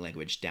programming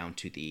language down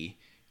to the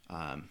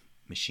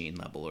machine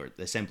level or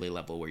the assembly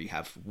level, where you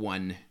have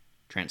one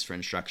transfer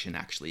instruction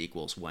actually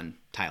equals one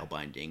tile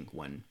binding,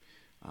 one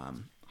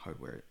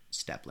hardware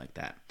step like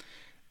that.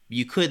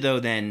 You could, though,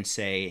 then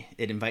say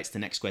it invites the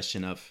next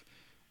question of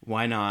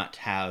why not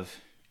have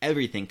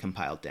everything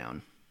compiled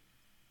down?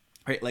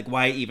 Right? Like,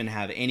 why even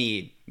have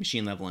any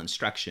machine level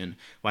instruction?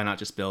 Why not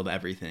just build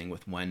everything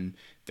with one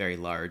very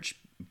large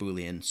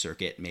Boolean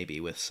circuit, maybe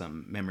with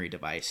some memory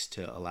device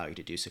to allow you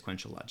to do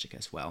sequential logic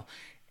as well?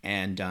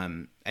 And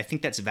I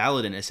think that's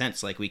valid in a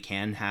sense. Like, we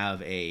can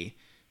have a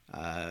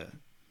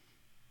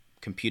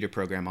computer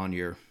program on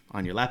your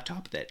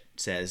laptop that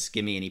says,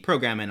 give me any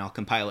program and I'll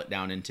compile it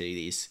down into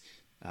these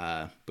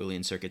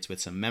Boolean circuits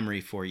with some memory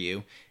for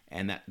you.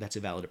 And that's a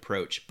valid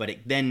approach. But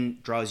it then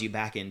draws you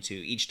back into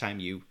each time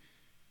you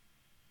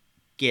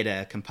get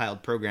a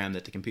compiled program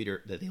that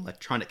the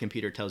electronic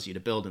computer tells you to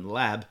build in the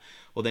lab,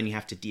 well, then you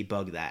have to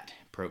debug that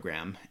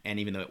program. And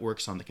even though it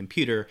works on the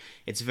computer,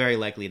 it's very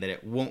likely that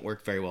it won't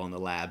work very well in the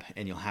lab,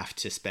 and you'll have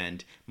to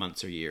spend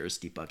months or years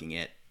debugging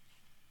it.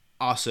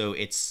 Also,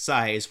 its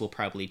size will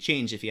probably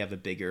change. If you have a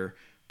bigger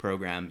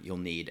program, you'll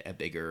need a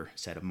bigger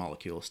set of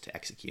molecules to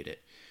execute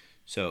it.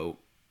 So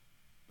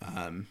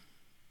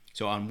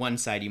on one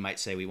side, you might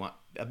say we want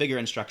a bigger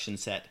instruction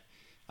set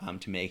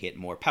to make it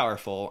more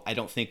powerful. I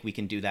don't think we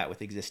can do that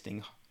with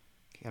existing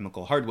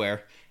chemical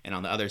hardware. And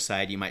on the other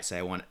side, you might say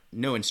I want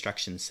no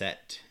instruction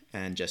set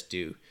and just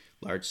do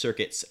large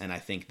circuits. And I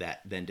think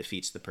that then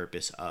defeats the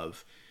purpose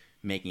of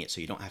making it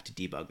so you don't have to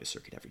debug the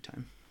circuit every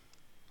time.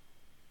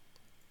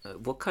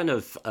 What kind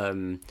of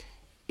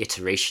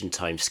iteration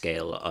time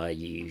scale are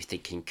you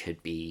thinking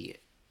could be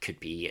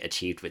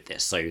achieved with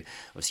this? So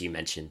obviously you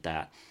mentioned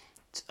that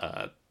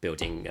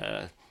building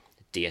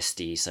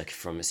DSD circuit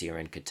from a zero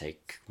end could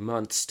take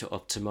months to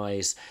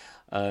optimize.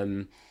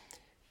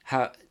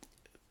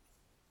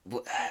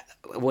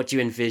 What do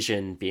you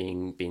envision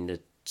being the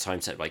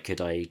time set? Like,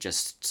 could I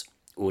just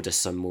order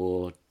some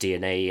more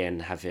DNA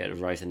and have it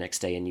arrive the next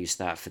day and use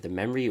that for the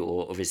memory,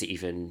 or is it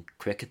even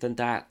quicker than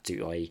that?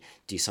 Do I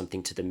do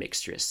something to the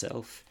mixture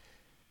itself?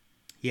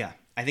 Yeah,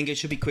 I think it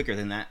should be quicker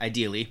than that,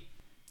 ideally.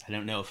 I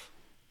don't know if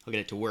I'll get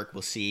it to work.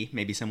 We'll see.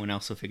 Maybe someone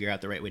else will figure out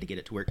the right way to get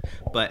it to work.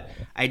 But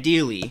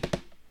ideally,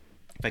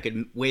 if I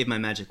could wave my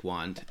magic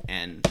wand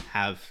and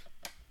have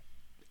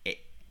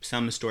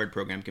some stored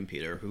program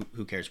computer,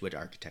 who cares which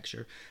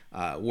architecture,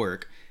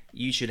 work,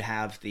 you should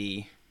have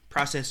the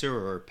processor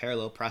or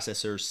parallel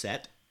processor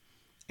set,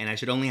 and I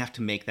should only have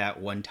to make that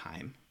one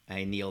time. I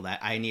anneal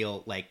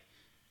like,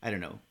 I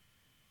don't know,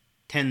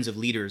 tens of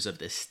liters of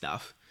this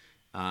stuff,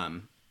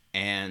 and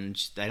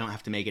I don't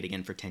have to make it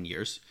again for 10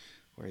 years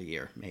or a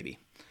year, maybe.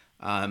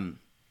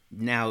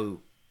 Now,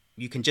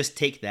 you can just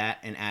take that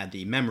and add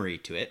the memory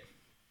to it,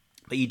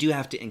 but you do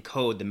have to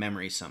encode the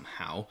memory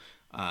somehow,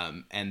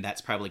 and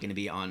that's probably going to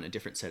be on a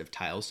different set of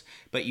tiles.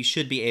 But you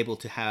should be able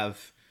to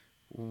have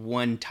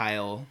one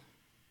tile,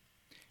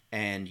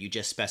 and you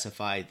just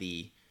specify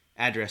the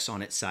address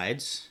on its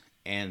sides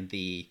and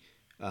the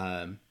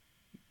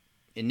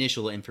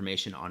initial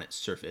information on its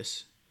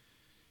surface.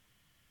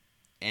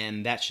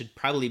 And that should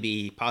probably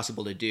be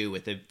possible to do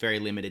with a very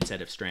limited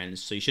set of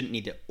strands. So you shouldn't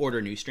need to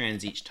order new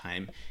strands each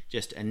time.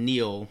 Just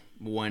anneal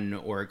one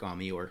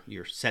origami or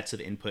your sets of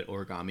input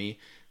origami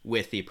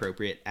with the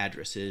appropriate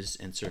addresses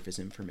and surface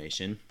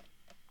information.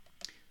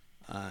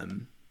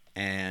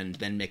 And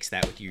then mix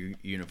that with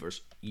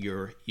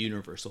your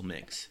universal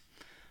mix.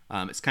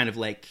 It's kind of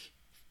like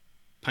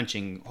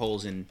punching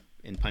holes in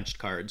punched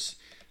cards.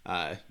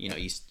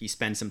 You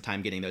spend some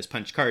time getting those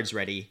punch cards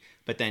ready,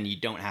 but then you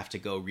don't have to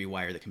go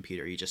rewire the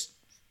computer. You just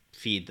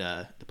feed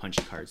the punch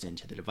cards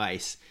into the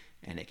device,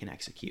 and it can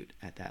execute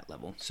at that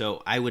level.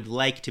 So I would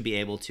like to be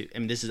able to, I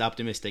mean, this is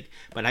optimistic,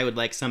 but I would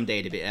like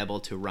someday to be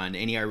able to run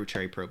any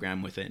arbitrary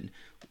program within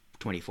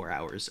 24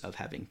 hours of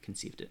having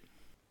conceived it.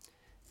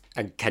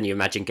 And can you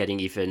imagine getting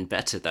even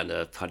better than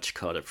a punch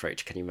card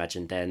approach? Can you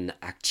imagine then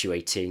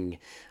actuating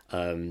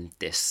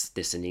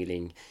this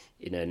annealing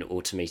in an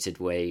automated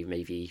way,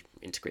 maybe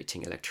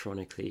integrating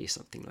electronically,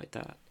 something like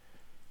that?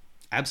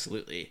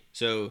 Absolutely.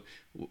 So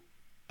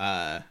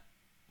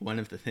one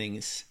of the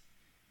things,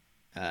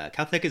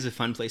 Caltech is a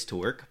fun place to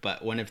work,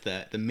 but one of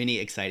the many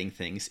exciting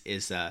things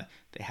is they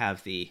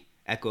have the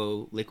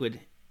Echo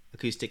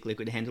acoustic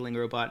liquid handling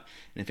robot.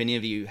 And if any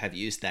of you have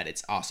used that,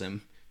 it's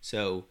awesome.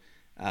 So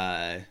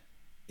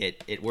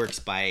it works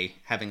by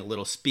having a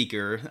little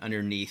speaker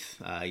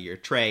underneath your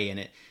tray, and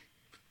it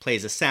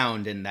plays a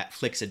sound, and that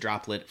flicks a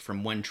droplet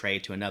from one tray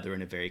to another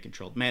in a very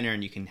controlled manner,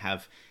 and you can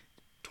have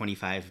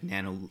 25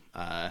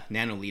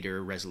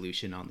 nanoliter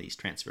resolution on these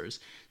transfers.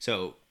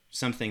 So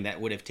something that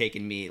would have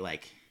taken me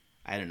like,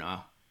 I don't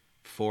know,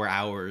 4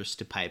 hours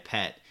to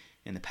pipette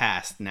in the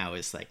past now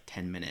is like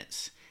 10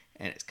 minutes.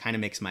 And it kind of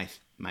makes my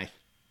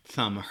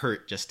thumb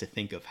hurt just to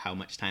think of how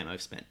much time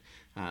I've spent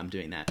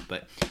doing that.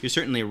 But you're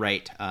certainly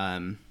right.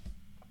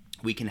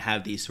 We can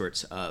have these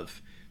sorts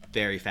of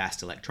very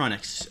fast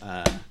electronics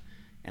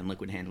and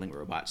liquid handling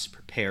robots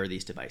prepare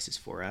these devices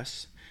for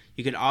us.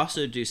 You could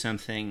also do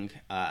something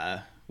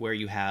where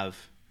you have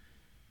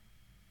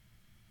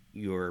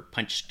your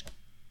punched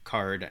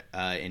card,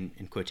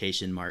 in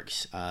quotation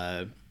marks,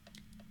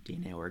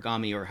 DNA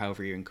origami, or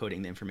however you're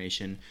encoding the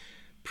information,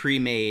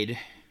 pre-made,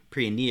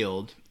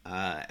 pre-annealed,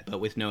 but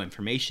with no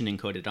information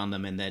encoded on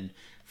them, and then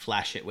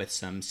flash it with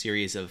some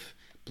series of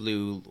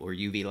blue or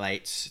UV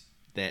lights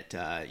that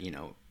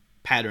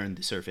pattern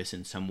the surface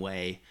in some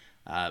way.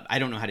 I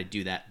don't know how to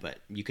do that, but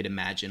you could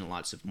imagine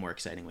lots of more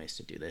exciting ways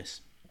to do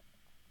this.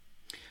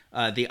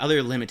 The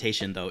other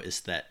limitation, though,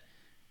 is that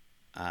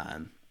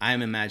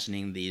I'm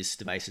imagining these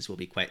devices will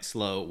be quite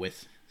slow,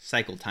 with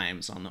cycle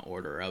times on the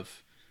order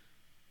of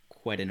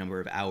quite a number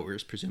of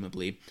hours,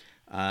 presumably.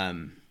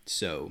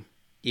 So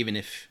even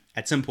if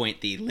at some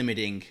point the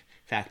limiting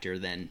factor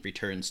then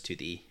returns to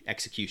the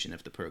execution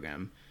of the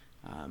program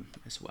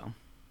as well.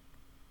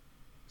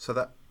 So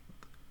that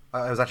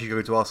I was actually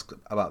going to ask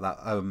about that.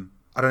 I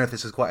don't know if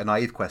this is quite a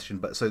naive question,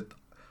 but so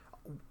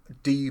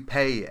do you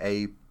pay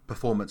a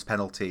performance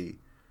penalty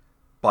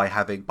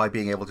by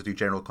being able to do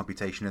general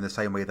computation in the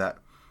same way that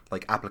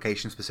like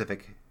application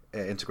specific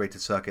integrated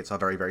circuits are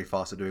very, very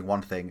fast at doing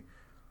one thing?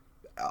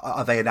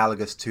 Are they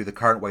analogous to the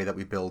current way that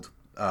we build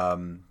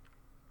DNA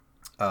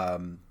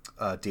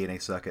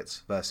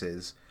circuits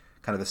versus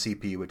kind of a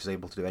CPU which is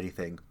able to do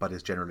anything but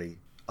is generally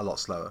a lot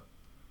slower?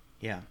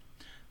 Yeah,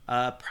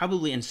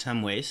 probably in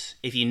some ways.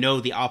 If you know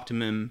the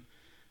optimum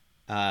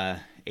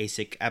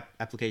ASIC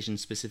application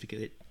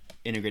specific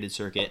integrated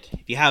circuit,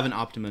 if you have an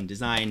optimum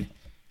design,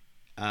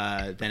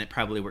 then it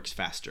probably works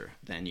faster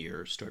than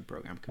your stored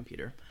program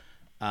computer.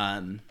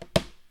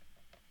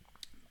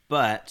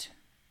 But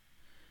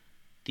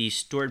the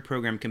stored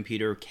program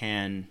computer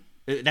can...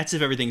 That's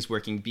if everything's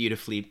working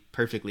beautifully,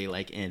 perfectly,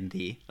 like in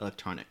the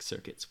electronic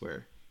circuits,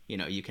 where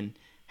you can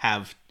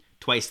have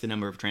twice the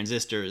number of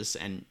transistors,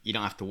 and you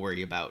don't have to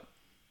worry about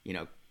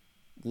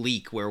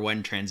leak where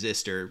one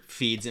transistor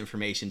feeds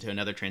information to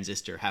another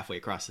transistor halfway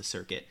across the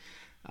circuit.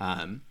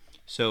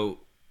 So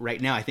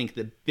right now, I think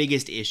the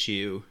biggest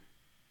issue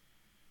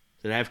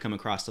that I've come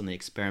across on the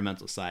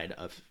experimental side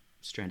of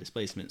strand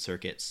displacement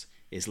circuits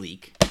is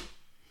leak.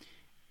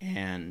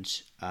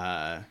 And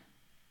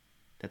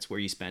that's where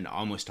you spend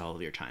almost all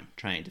of your time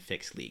trying to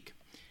fix leak.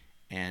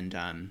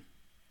 And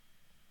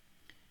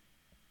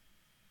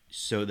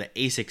so the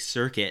ASIC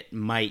circuit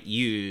might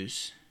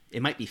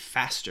be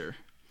faster,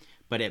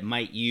 but it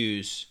might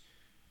use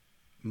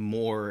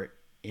more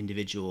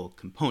individual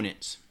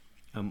components,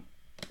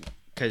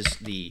 because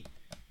the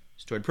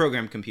stored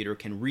program computer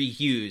can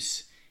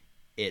reuse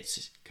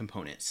its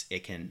components.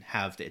 It can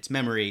have its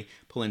memory,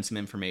 pull in some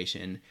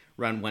information,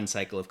 run one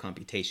cycle of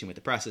computation with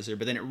the processor,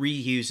 but then it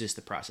reuses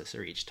the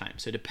processor each time.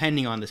 So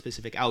depending on the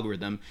specific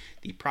algorithm,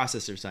 the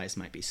processor size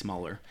might be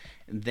smaller,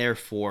 and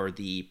therefore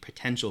the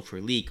potential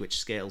for leak, which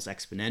scales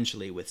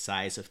exponentially with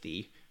size of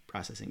the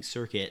processing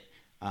circuit,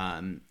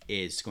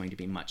 is going to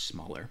be much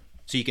smaller.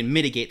 So you can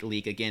mitigate the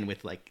leak again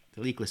with like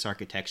the leakless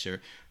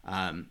architecture,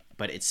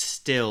 but it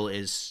still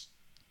is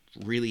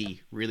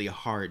really, really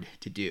hard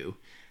to do.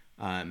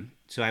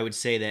 So I would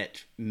say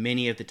that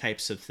many of the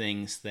types of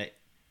things that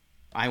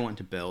I want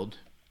to build,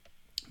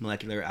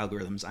 molecular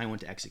algorithms I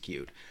want to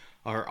execute,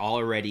 are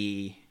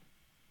already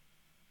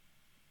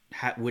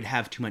would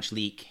have too much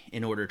leak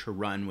in order to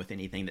run with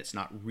anything that's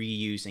not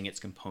reusing its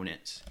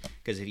components.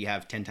 Because if you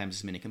have 10 times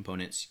as many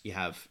components, you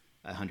have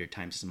 100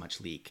 times as much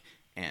leak,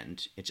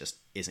 and it just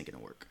isn't going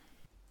to work.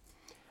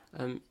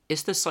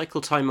 Is the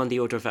cycle time on the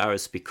order of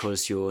hours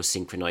because you're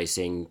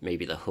synchronizing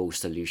maybe the whole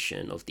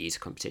solution of these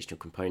computational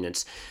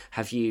components?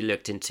 Have you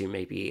looked into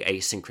maybe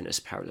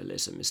asynchronous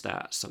parallelism? Is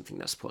that something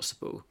that's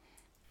possible?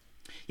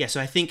 Yeah, so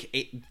I think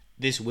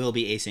this will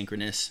be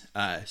asynchronous.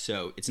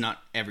 So it's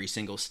not every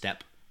single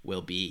step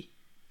will be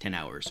 10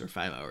 hours or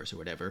 5 hours or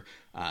whatever.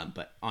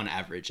 But on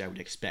average, I would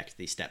expect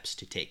these steps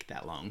to take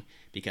that long,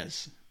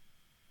 because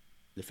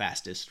the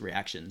fastest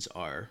reactions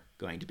are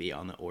going to be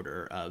on the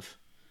order of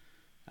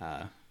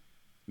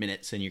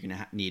minutes, and you're going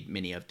to need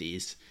many of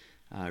these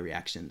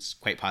reactions.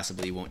 Quite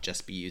possibly you won't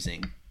just be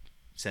using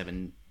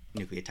 7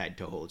 nucleotide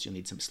toeholds. You'll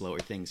need some slower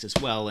things as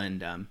well,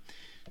 and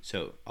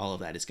so all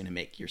of that is going to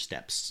make your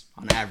steps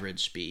on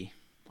average be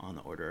on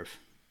the order of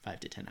 5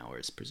 to 10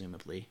 hours,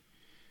 presumably.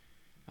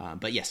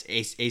 But yes,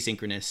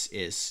 asynchronous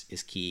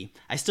is key.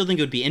 I still think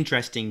it would be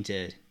interesting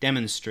to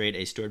demonstrate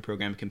a stored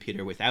program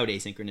computer without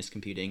asynchronous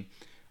computing,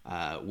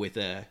 with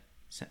a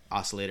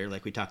oscillator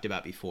like we talked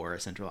about before, a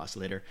central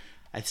oscillator.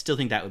 I still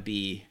think that would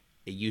be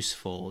a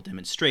useful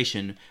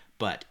demonstration,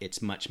 but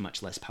it's much,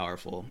 much less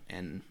powerful.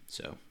 And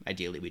so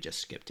ideally we just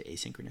skip to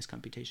asynchronous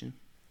computation.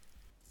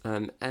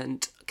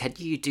 And can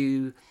you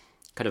do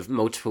kind of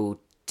multiple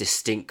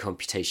distinct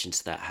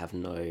computations that have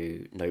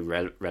no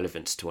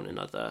relevance to one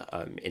another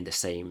in the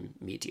same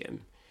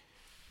medium?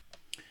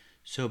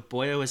 So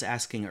Boya was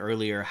asking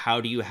earlier, how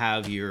do you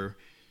have your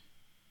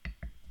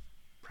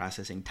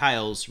processing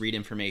tiles read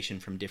information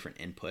from different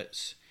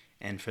inputs?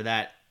 And for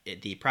that,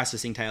 the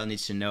processing tile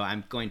needs to know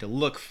I'm going to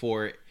look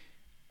for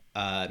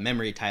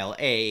memory tile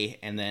A,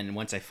 and then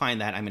once I find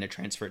that, I'm going to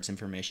transfer its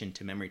information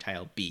to memory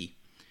tile B.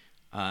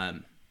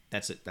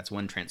 That's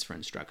one transfer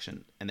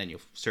instruction, and then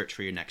you'll search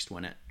for your next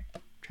one at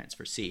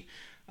transfer C.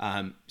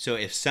 So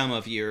if some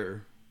of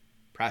your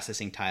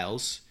processing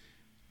tiles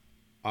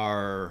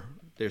are,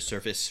 their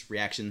surface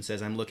reaction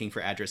says I'm looking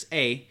for address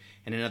A,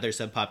 and another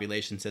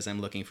subpopulation says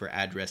I'm looking for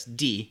address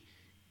D,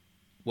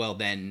 well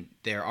then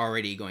they're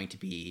already going to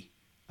be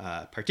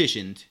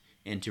partitioned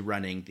into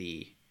running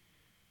the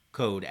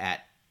code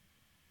at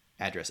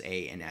address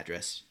A and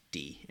address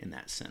D in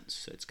that sense.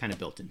 So it's kind of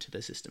built into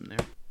the system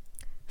there.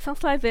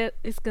 Sounds like there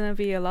is going to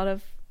be a lot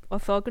of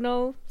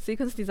orthogonal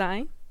sequence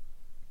design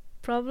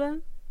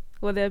problem.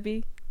 Will there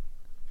be?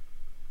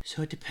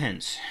 So it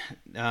depends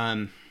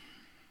on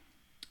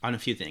a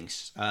few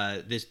things.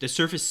 The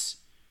surface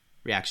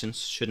reactions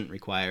shouldn't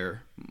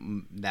require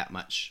that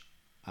much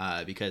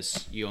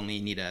because you only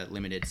need a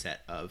limited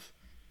set of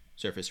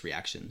surface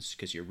reactions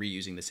because you're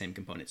reusing the same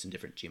components in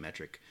different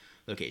geometric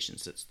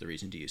locations. That's the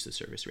reason to use the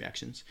surface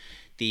reactions.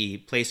 The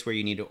place where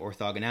you need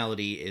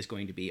orthogonality is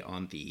going to be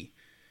on the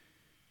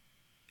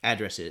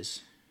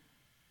addresses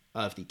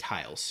of the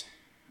tiles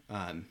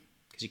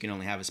because you can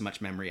only have as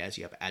much memory as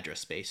you have address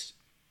space.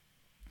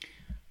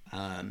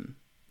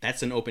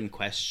 That's an open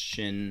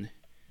question,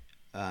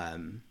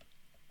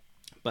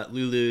 but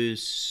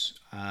Lulu's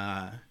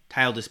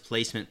tile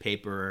displacement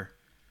paper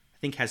I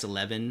think has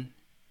 11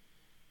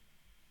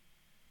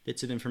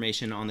 bits of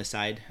information on the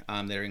side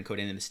that are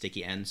encoded in the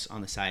sticky ends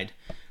on the side.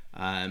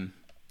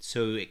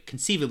 So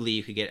conceivably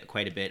you could get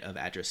quite a bit of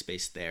address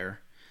space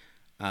there.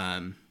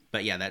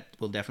 But yeah, that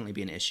will definitely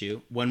be an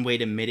issue. One way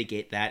to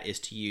mitigate that is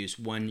to use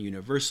one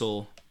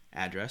universal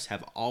address,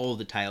 have all of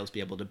the tiles be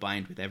able to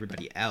bind with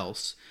everybody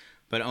else,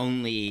 but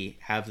only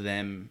have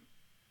them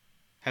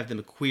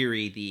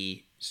query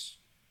the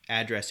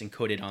address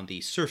encoded on the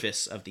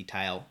surface of the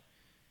tile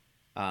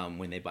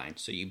when they bind.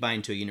 So you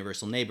bind to a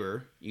universal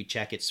neighbor, you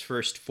check its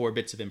first 4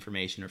 bits of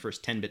information or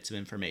first 10 bits of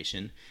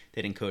information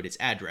that encode its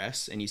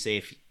address, and you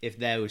say if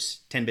those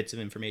 10 bits of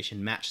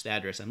information match the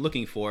address I'm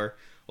looking for,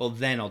 well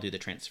then I'll do the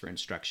transfer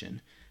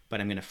instruction.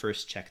 But I'm going to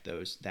first check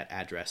that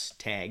address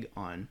tag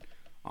on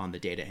the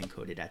data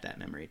encoded at that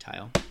memory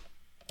tile.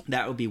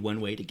 That would be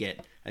one way to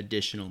get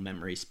additional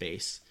memory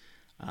space,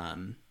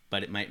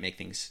 but it might make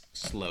things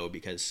slow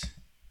because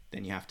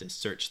then you have to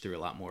search through a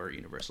lot more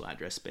universal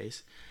address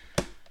space.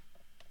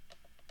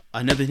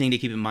 Another thing to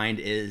keep in mind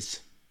is,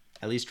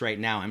 at least right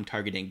now, I'm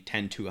targeting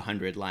 10 to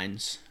 100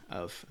 lines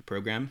of a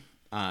program.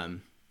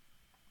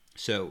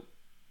 So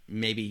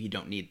maybe you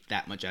don't need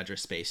that much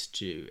address space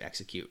to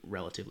execute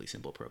relatively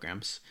simple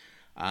programs.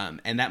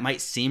 And that might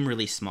seem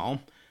really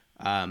small,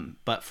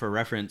 but for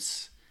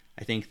reference,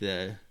 I think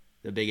the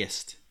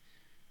biggest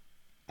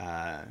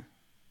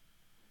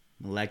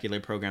molecular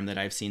program that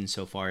I've seen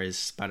so far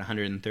is about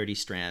 130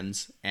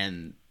 strands,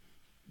 and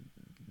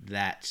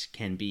that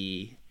can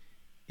be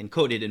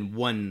encoded in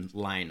one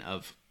line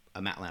of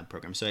a MATLAB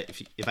program. So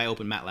if I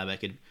open MATLAB, I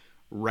could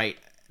write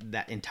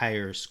that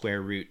entire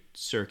square root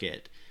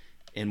circuit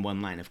in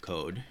one line of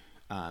code.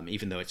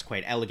 Even though it's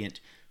quite elegant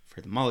for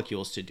the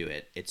molecules to do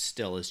it, it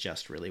still is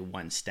just really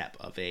one step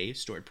of a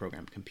stored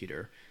program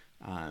computer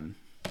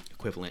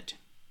equivalent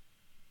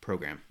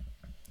program.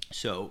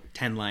 So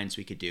 10 lines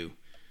we could do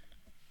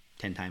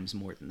 10 times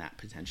more than that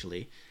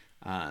potentially.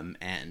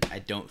 And I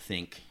don't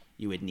think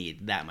you would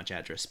need that much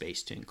address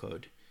space to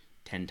encode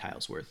 10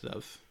 tiles worth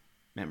of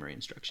memory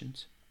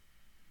instructions.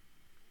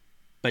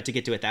 But to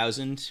get to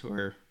 1,000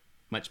 or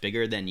much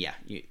bigger, then yeah,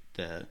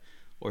 the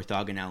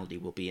orthogonality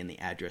will be in the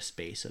address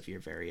space of your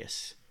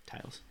various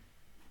tiles.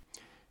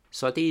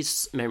 So are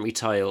these memory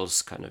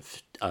tiles kind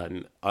of,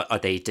 are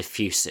they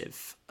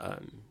diffusive?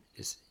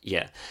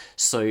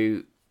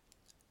 So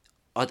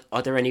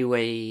are there any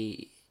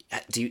way,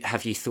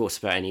 have you thought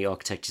about any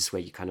architectures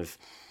where you kind of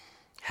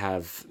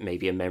have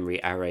maybe a memory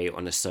array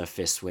on a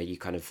surface where you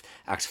kind of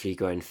actively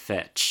go and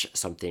fetch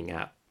something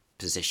at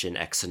position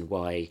X and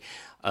Y,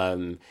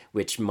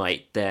 which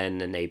might then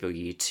enable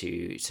you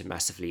to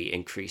massively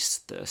increase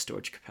the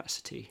storage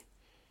capacity?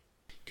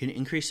 Can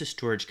increase the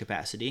storage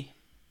capacity?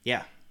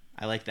 Yeah,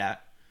 I like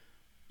that.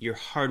 Your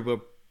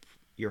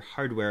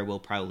hardware will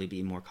probably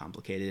be more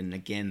complicated, and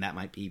again, that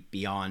might be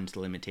beyond the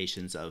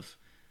limitations of,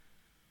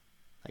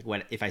 like,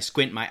 what if I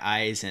squint my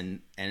eyes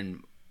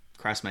and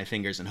cross my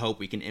fingers and hope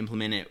we can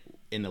implement it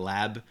in the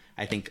lab.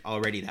 I think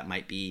already that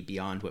might be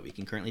beyond what we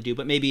can currently do,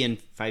 but maybe in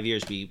 5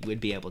 years we would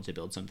be able to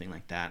build something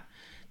like that.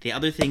 The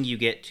other thing you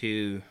get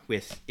to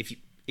with, if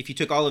you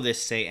took all of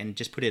this, say, and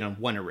just put it on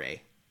one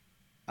array,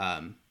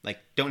 Like,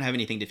 don't have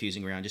anything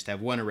diffusing around. Just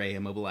have one array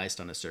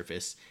immobilized on a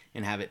surface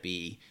and have it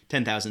be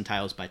 10,000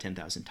 tiles by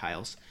 10,000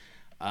 tiles.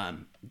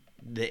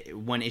 The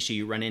one issue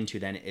you run into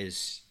then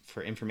is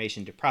for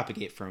information to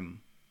propagate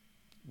from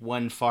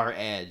one far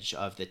edge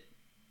of the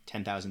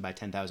 10,000 by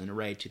 10,000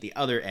 array to the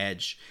other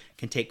edge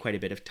can take quite a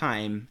bit of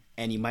time,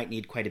 and you might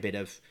need quite a bit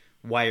of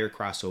wire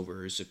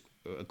crossovers,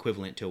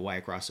 equivalent to a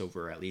wire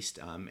crossover, at least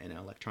in an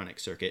electronic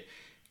circuit,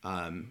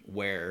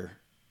 where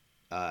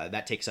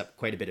that takes up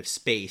quite a bit of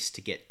space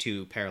to get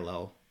two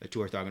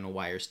orthogonal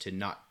wires to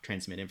not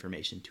transmit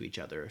information to each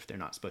other if they're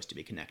not supposed to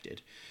be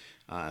connected.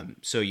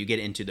 So you get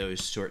into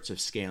those sorts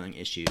of scaling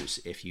issues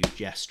if you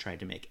just try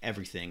to make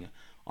everything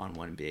on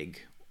one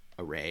big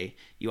array.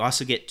 You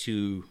also get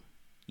to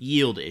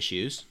yield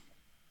issues.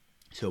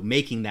 So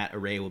making that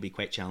array will be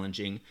quite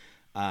challenging,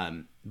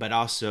 but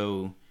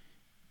also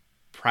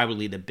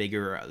probably the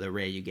bigger the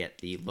array you get,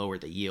 the lower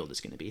the yield is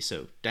going to be.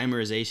 So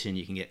dimerization,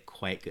 you can get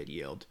quite good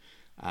yield.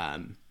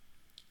 The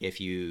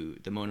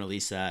Mona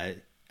Lisa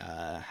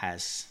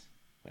has,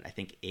 I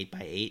think 8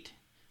 by 8.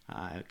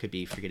 I could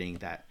be forgetting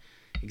that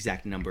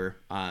exact number,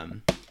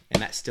 and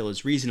that still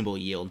is reasonable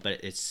yield, but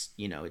it's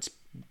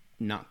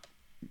not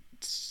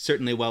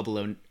certainly well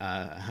below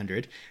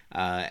 100.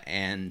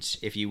 And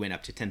if you went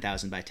up to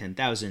 10,000 by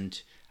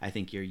 10,000, I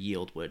think your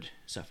yield would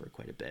suffer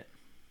quite a bit.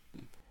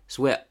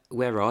 So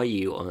where are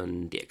you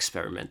on the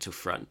experimental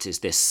front? Is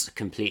this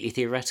completely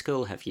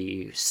theoretical? Have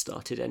you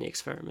started any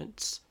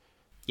experiments?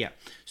 Yeah.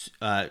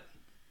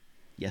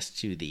 Yes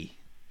to the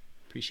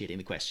appreciating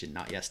the question,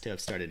 not yes to have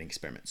started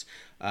experiments.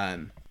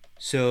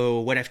 So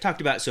what I've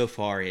talked about so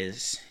far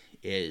is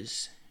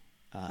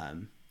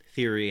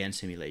theory and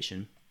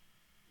simulation.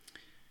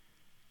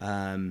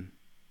 In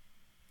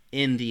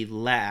the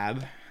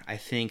lab, I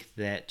think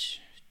that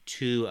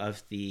two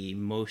of the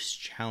most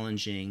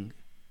challenging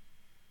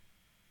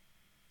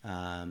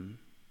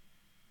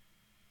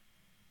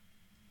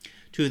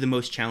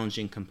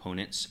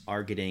components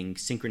are getting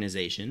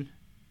synchronization,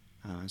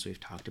 as we've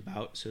talked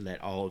about, so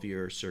that all of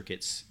your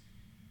circuit's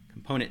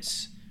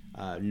components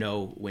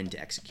know when to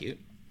execute.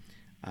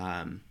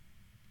 And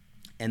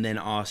then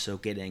also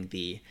getting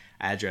the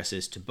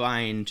addresses to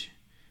bind,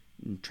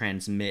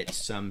 transmit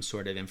some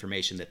sort of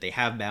information that they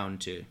have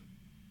bound to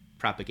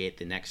propagate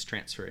the next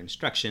transfer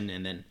instruction,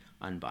 and then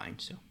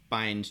unbind. So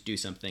bind, do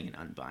something, and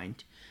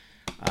unbind.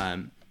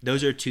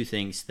 Those are two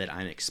things that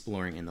I'm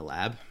exploring in the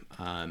lab.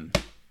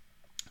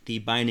 The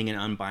binding and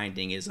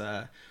unbinding is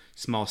a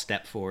small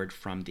step forward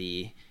from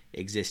the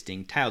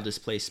existing tile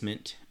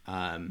displacement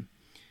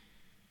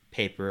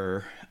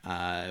paper,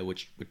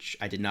 which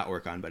I did not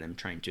work on, but I'm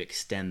trying to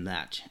extend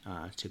that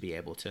to be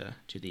able to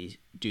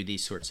do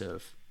these sorts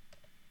of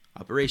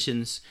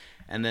operations.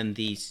 And then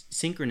the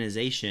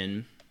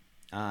synchronization,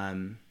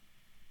 I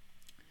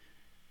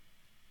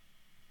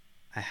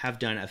have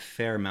done a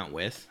fair amount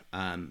with,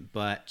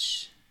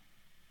 but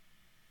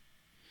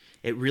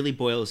it really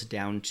boils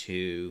down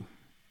to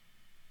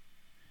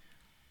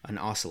an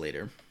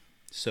oscillator.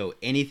 So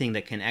anything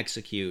that can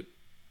execute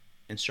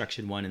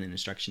instruction 1 and then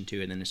instruction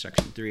 2 and then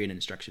instruction 3 and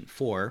instruction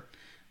 4,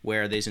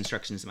 where these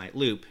instructions might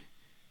loop,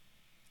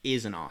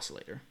 is an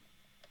oscillator,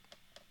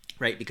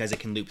 right? Because it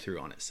can loop through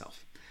on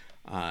itself.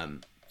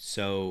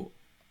 So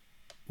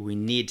we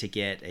need to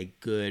get a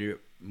good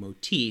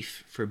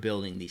motif for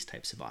building these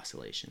types of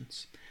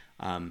oscillations.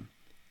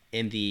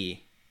 In the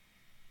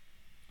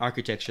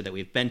architecture that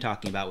we've been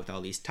talking about with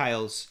all these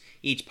tiles,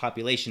 each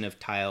population of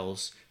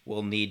tiles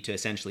will need to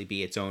essentially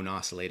be its own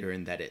oscillator,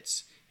 in that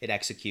it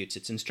executes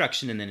its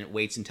instruction and then it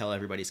waits until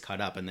everybody's caught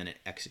up and then it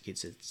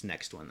executes its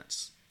next one.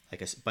 That's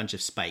like a bunch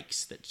of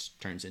spikes that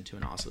turns into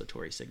an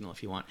oscillatory signal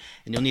if you want.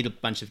 And you'll need a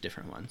bunch of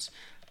different ones.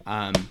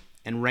 And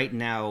right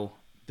now,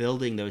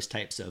 building those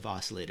types of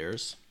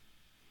oscillators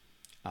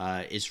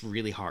is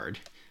really hard.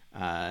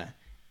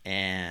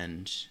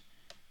 And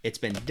it's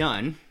been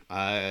done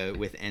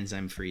with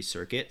enzyme-free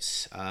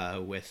circuits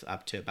with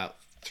up to about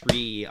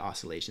 3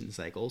 oscillation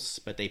cycles,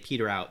 but they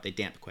peter out, they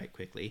damp quite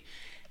quickly.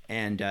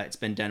 And it's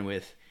been done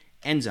with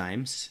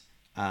enzymes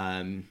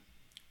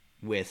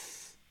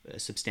with a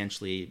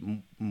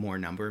substantially more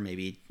number,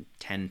 maybe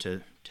 10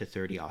 to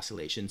 30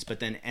 oscillations. But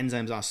then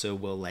enzymes also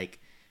will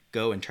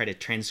go and try to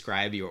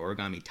transcribe your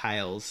origami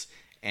tiles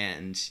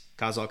and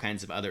cause all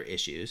kinds of other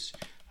issues.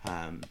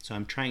 So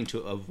I'm trying to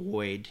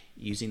avoid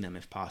using them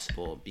if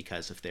possible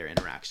because of their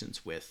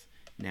interactions with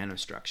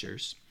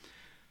nanostructures.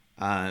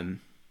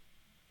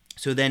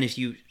 So then if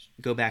you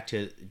go back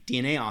to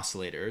DNA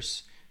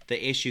oscillators,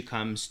 the issue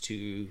comes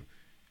to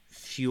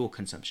fuel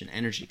consumption,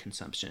 energy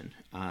consumption.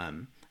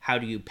 How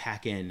do you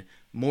pack in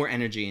more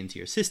energy into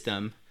your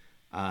system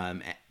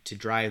to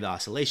drive the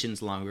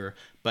oscillations longer,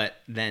 but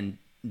then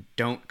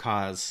don't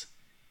cause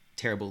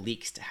terrible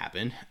leaks to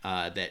happen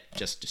that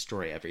just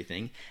destroy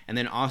everything? And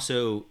then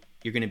also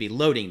you're going to be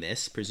loading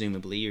this,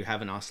 presumably you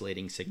have an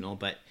oscillating signal,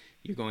 but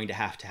you're going to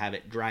have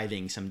it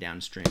driving some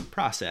downstream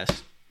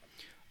process.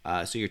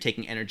 So you're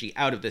taking energy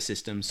out of the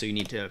system, so you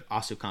need to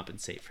also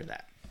compensate for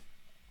that.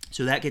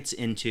 So that gets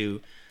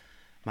into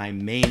my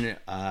main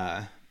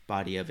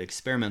body of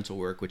experimental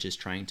work, which is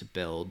trying to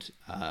build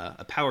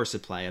a power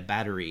supply, a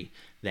battery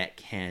that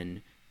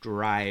can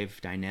drive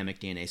dynamic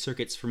DNA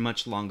circuits for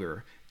much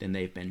longer than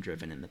they've been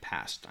driven in the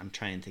past. I'm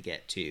trying to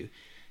get to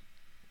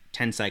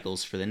 10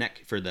 cycles for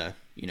the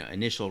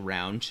initial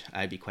round.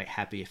 I'd be quite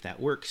happy if that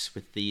works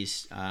with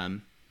these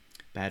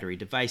battery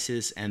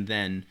devices, and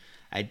then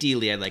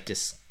ideally I'd like to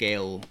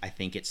scale. I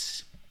think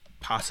it's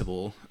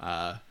possible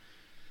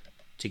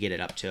to get it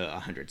up to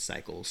 100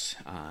 cycles.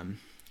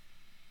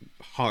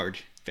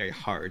 Very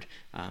hard,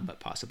 but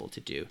possible to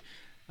do.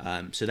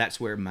 So that's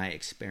where my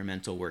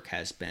experimental work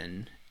has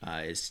been,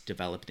 is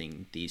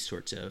developing these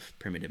sorts of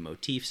primitive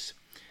motifs.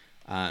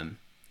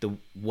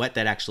 What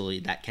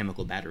that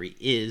chemical battery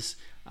is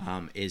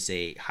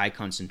a high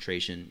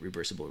concentration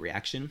reversible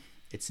reaction.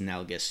 It's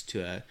analogous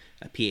to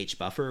a pH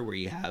buffer where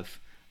you have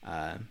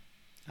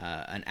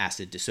an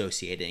acid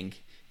dissociating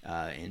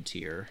into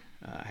your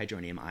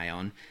hydronium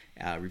ion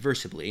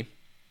reversibly.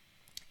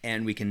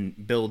 And we can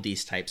build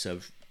these types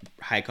of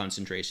high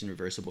concentration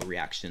reversible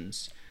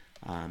reactions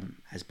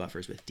as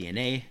buffers with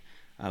DNA,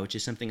 which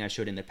is something I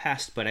showed in the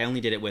past, but I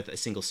only did it with a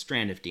single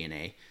strand of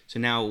DNA. So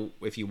now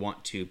if you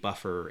want to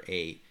buffer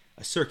a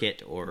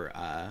circuit or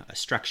a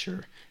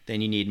structure, then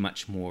you need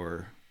much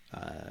more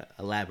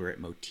elaborate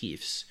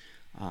motifs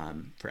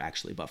for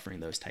actually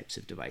buffering those types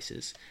of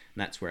devices.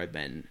 And that's where I've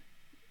been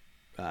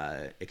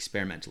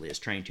experimentally, is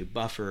trying to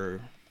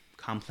buffer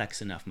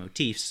complex enough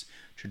motifs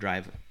to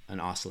drive an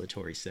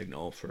oscillatory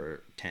signal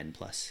for 10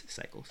 plus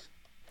cycles.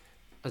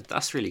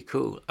 That's really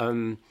cool.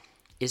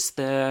 Is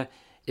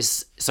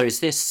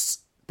this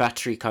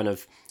battery kind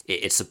of,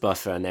 it's a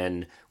buffer, and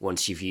then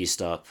once you've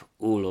used up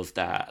all of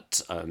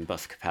that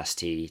buffer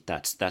capacity,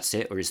 that's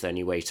it? Or is there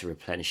any way to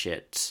replenish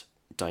it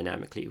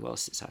dynamically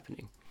whilst it's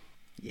happening?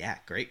 Yeah,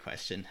 great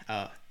question.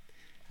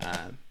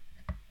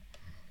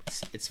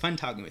 It's fun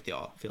talking with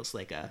y'all. Feels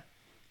like a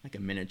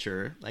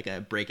miniature, like a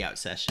breakout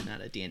session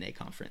at a DNA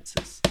conference.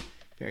 It's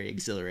very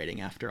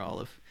exhilarating after all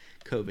of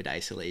COVID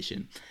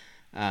isolation.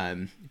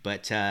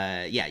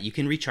 Yeah, you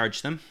can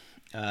recharge them.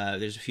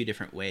 There's a few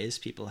different ways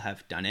people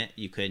have done it.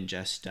 You could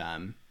just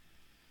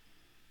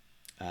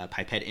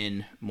pipette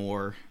in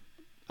more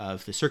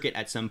of the circuit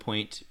at some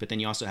point, but then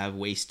you also have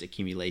waste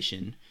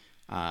accumulation.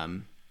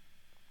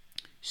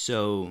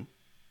 So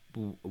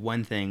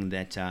one thing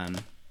that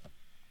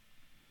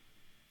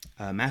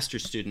a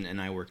master's student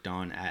and I worked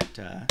on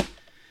at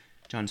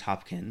Johns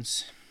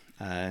Hopkins,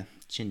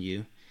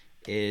 Chinyu,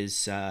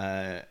 is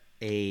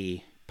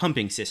a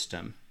pumping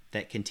system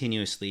that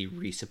continuously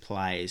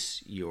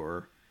resupplies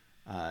your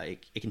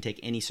it can take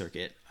any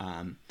circuit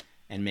and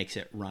makes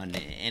it run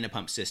in a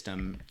pump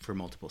system for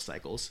multiple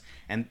cycles.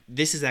 And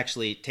this is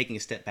actually taking a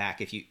step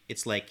back.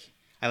 It's like,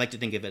 I like to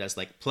think of it as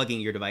like plugging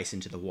your device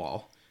into the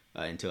wall,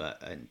 into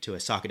a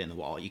socket in the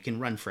wall. You can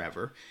run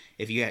forever.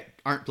 If you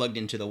aren't plugged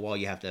into the wall,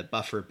 you have the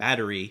buffer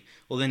battery.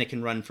 Well, then it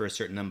can run for a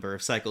certain number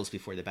of cycles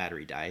before the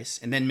battery dies.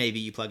 And then maybe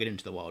you plug it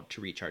into the wall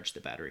to recharge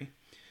the battery.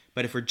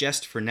 But if we're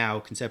just for now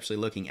conceptually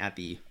looking at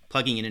the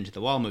plugging it into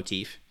the wall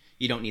motif,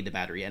 you don't need the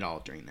battery at all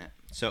during that.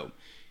 So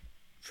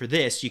for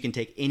this, you can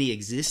take any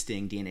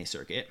existing DNA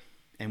circuit,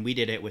 and we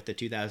did it with the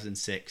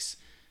 2006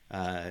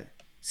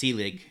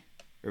 C-Lig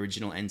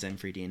original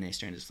enzyme-free DNA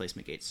strand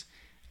displacement gates.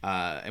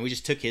 And we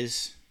just took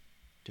his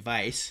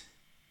device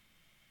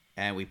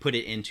and we put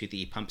it into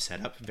the pump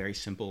setup, very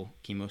simple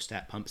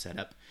chemostat pump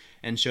setup,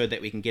 and showed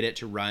that we can get it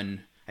to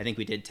run, I think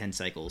we did 10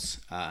 cycles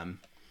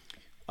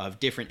of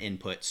different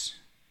inputs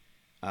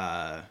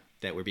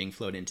that were being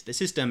flowed into the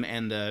system,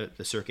 and the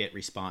circuit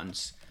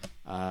responds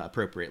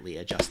appropriately,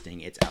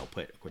 adjusting its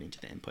output according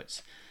to the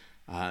inputs.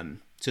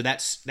 So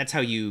that's how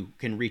you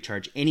can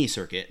recharge any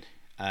circuit.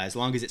 As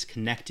long as it's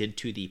connected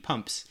to the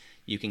pumps,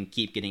 you can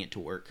keep getting it to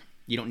work.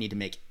 You don't need to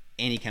make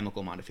any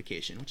chemical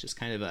modification, which is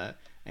kind of a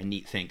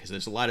neat thing, because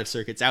there's a lot of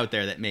circuits out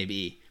there that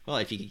maybe, well,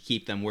 if you could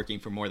keep them working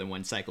for more than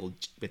one cycle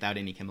without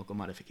any chemical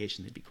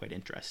modification, they'd be quite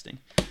interesting.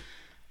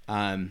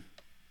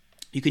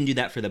 You can do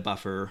that for the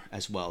buffer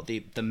as well.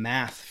 The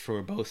math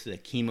for both the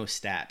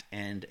chemostat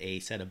and a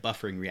set of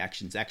buffering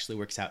reactions actually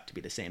works out to be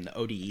the same. The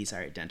ODEs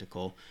are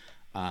identical,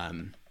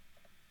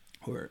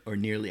 or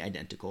nearly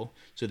identical.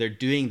 So they're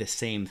doing the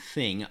same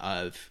thing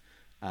of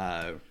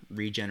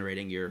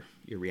regenerating your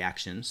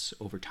reactions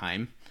over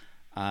time.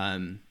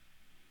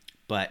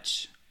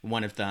 But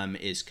one of them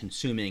is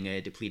consuming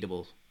a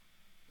depletable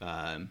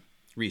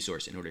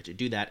resource in order to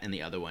do that, and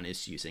the other one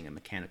is using a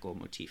mechanical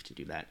motif to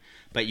do that.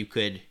 But you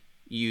could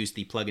use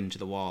the plug into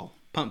the wall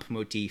pump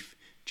motif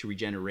to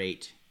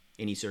regenerate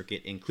any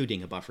circuit,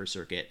 including a buffer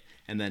circuit,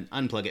 and then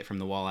unplug it from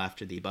the wall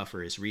after the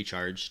buffer is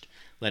recharged,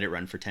 let it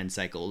run for 10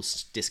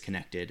 cycles,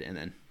 disconnected, and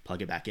then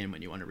plug it back in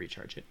when you want to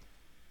recharge it.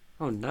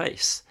 Oh,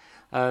 nice.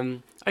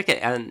 Okay,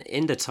 and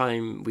in the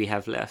time we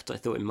have left, I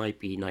thought it might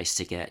be nice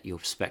to get your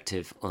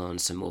perspective on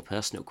some more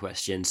personal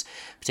questions,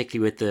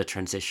 particularly with the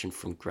transition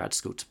from grad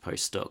school to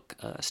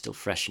postdoc still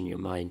fresh in your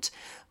mind.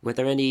 Were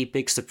there any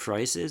big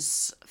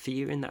surprises for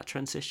you in that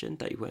transition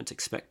that you weren't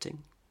expecting?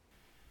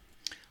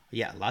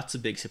 Yeah, lots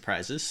of big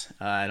surprises.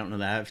 I don't know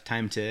that I have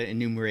time to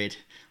enumerate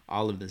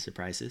all of the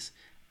surprises.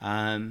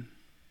 But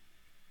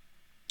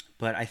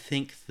I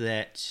think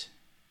that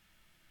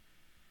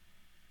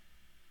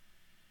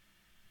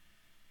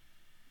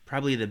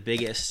probably the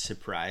biggest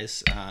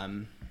surprise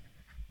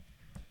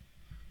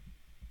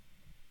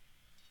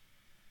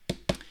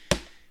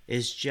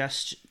is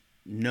just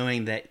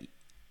knowing that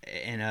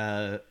in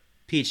a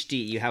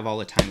PhD you have all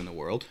the time in the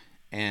world,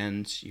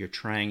 and you're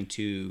trying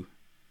to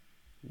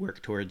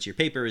work towards your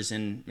papers,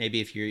 and maybe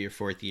if you're your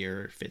 4th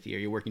year or 5th year,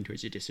 you're working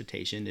towards your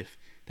dissertation, if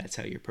that's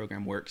how your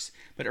program works.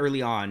 But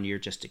early on, you're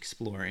just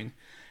exploring.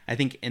 I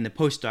think in the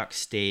postdoc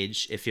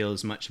stage, it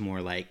feels much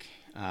more like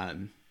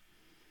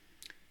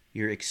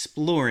you're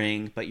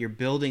exploring, but you're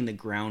building the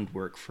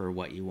groundwork for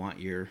what you want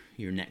your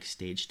next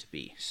stage to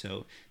be.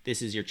 So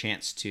this is your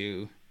chance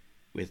to,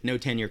 with no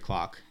tenure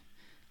clock,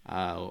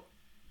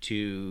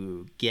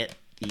 to get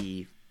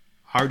the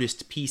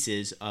hardest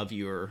pieces of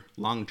your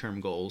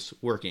long-term goals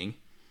working,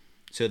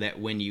 so that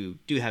when you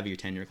do have your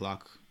tenure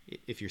clock,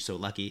 if you're so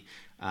lucky,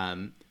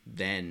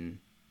 then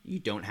you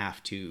don't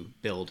have to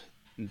build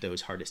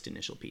those hardest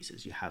initial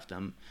pieces. You have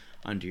them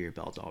under your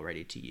belt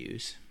already to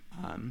use.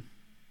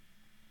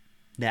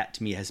 That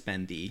to me has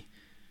been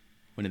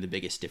one of the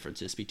biggest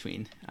differences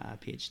between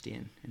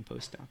PhD and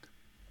postdoc.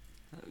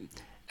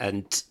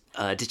 And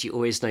did you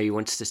always know you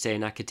wanted to stay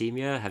in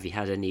academia? Have you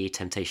had any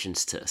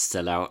temptations to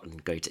sell out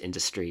and go to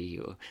industry?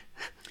 Or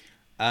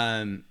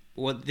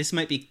well, this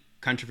might be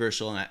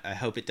controversial, and I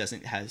hope it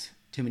doesn't has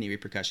too many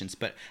repercussions,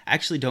 but I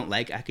actually don't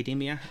like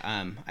academia.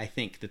 I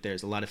think that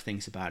there's a lot of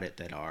things about it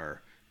that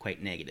are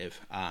quite negative,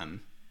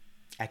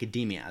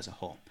 academia as a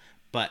whole.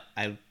 But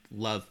I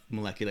love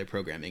molecular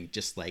programming,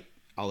 just like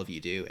all of you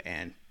do,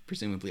 and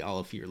presumably all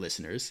of your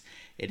listeners.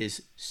 It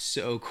is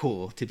so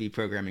cool to be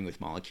programming with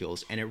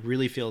molecules, and it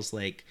really feels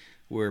like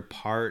we're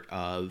part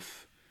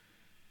of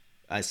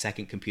a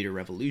second computer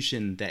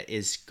revolution that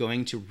is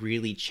going to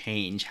really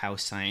change how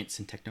science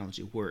and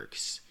technology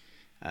works.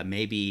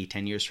 Maybe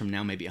 10 years from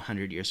now, maybe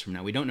 100 years from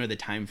now. We don't know the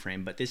time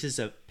frame, but this is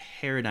a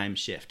paradigm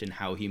shift in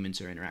how humans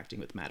are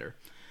interacting with matter.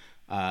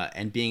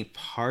 And being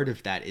part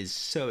of that is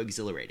so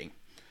exhilarating.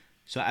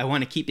 So I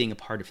want to keep being a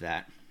part of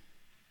that.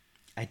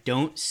 I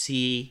don't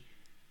see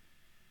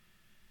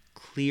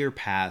clear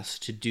paths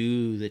to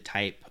do the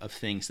type of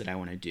things that I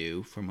want to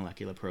do for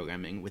molecular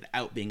programming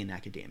without being in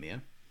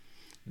academia.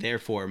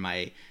 Therefore,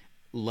 my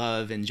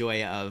love and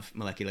joy of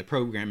molecular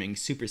programming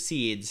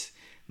supersedes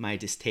my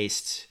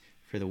distaste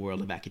for the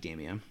world of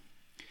academia.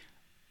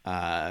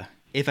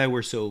 If I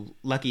were so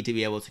lucky to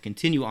be able to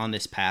continue on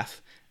this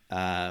path,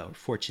 or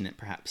fortunate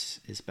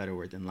perhaps is a better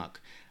word than luck,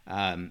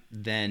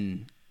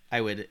 then I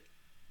would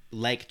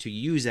like to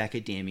use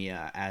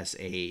academia as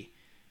a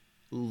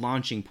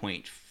launching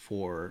point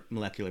for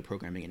molecular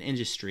programming in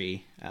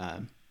industry.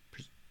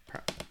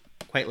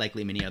 Quite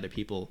likely many other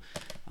people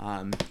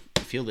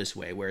feel this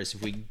way, whereas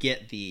if we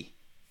get the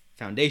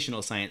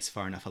foundational science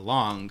far enough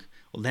along,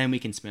 well, then we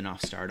can spin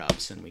off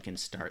startups and we can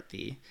start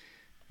the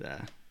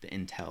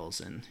Intels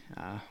and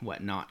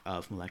whatnot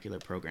of molecular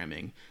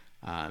programming.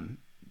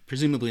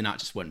 Presumably not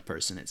just one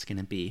person. It's going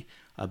to be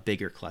a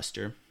bigger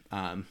cluster.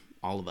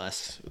 All of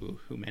us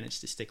who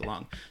managed to stick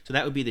along. So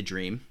that would be the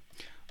dream.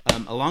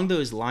 Along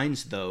those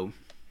lines, though,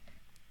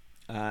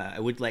 I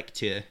would like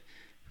to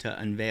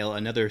unveil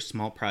another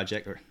small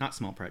project, or not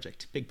small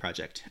project, big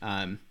project,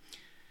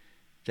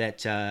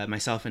 that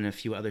myself and a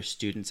few other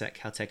students at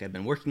Caltech have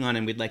been working on,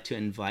 and we'd like to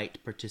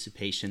invite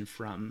participation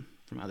from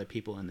other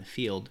people in the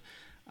field.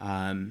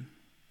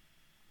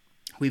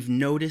 We've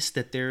noticed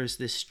that there's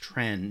this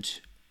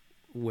trend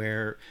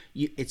where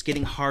it's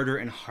getting harder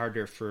and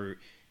harder for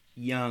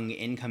young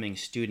incoming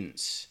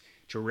students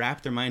to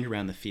wrap their mind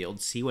around the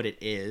field, see what it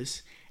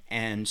is,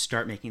 and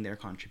start making their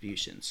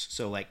contributions.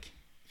 So like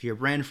if you're a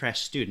brand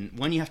fresh student,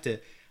 one, you have to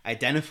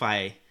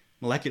identify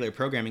molecular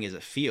programming as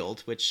a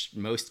field, which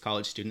most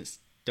college students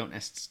don't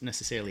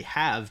necessarily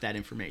have that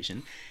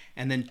information.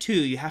 And then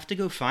two, you have to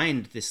go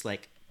find this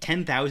like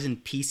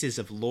 10,000 pieces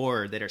of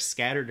lore that are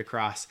scattered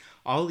across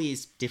all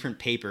these different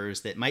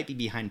papers that might be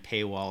behind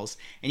paywalls,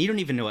 and you don't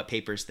even know what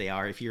papers they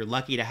are. If you're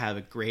lucky to have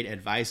a great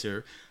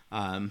advisor,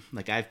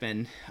 like I've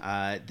been,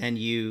 then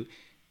you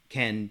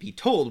can be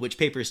told which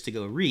papers to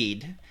go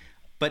read,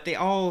 but they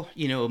all,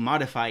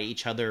 modify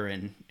each other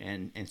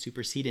and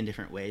supersede in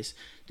different ways.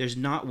 There's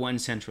not one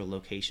central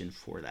location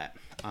for that.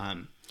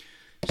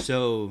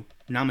 So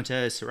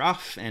Namita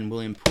Saraf and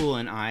William Poole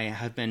and I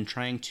have been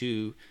trying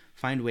to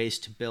find ways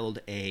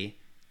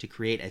to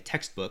create a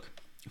textbook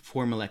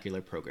for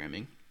molecular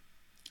programming.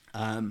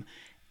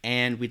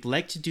 And we'd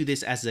like to do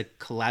this as a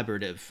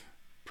collaborative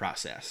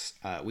process.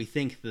 We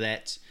think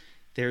that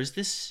there's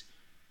this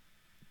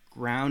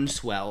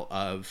groundswell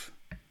of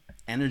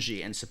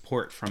energy and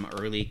support from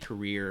early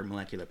career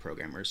molecular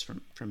programmers,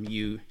 from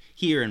you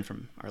here and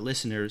from our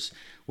listeners,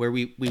 where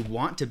we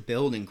want to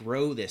build and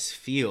grow this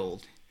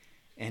field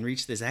and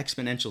reach this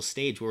exponential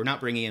stage where we're not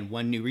bringing in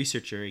one new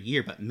researcher a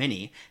year, but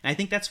many. And I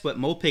think that's what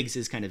MolePigs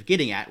is kind of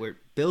getting at. We're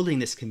building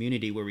this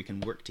community where we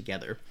can work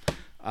together.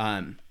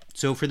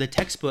 So for the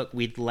textbook,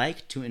 we'd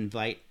like to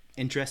invite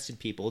interested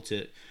people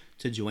to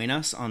to join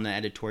us on the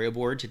editorial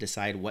board to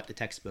decide what the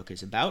textbook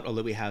is about,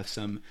 although we have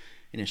some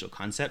initial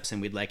concepts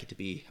and we'd like it to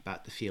be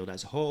about the field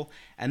as a whole.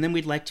 And then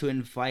we'd like to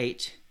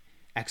invite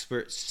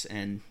experts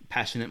and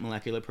passionate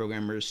molecular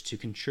programmers to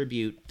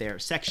contribute their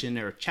section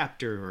or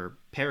chapter or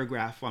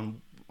paragraph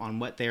on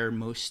what they're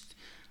most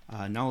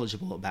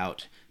knowledgeable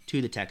about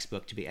to the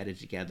textbook to be edited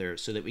together,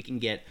 so that we can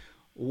get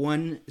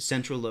one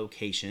central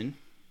location,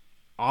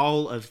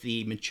 all of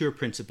the mature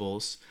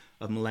principles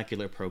of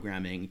molecular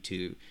programming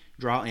to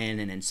draw in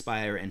and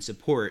inspire and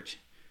support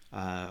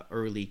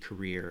early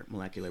career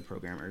molecular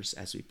programmers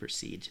as we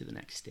proceed to the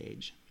next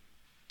stage.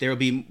 There will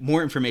be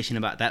more information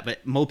about that,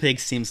 but MolePig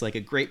seems like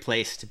a great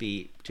place to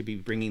be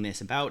bringing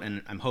this about,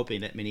 and I'm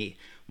hoping that many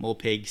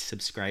MolePig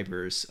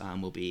subscribers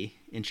will be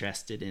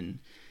interested in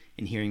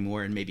hearing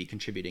more and maybe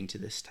contributing to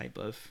this type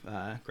of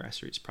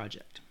grassroots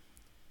project.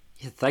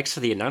 Yeah, thanks for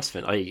the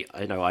announcement.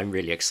 I know I'm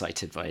really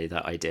excited by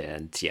that idea,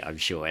 and yeah, I'm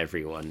sure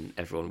everyone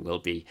will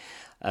be.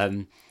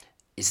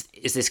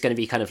 Is this going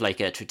to be kind of like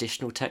a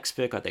traditional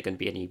textbook? Are there going to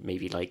be any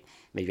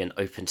maybe an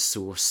open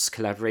source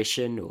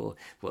collaboration, or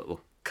what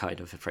kind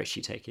of approach are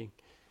you taking?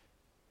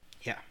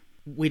 Yeah,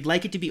 we'd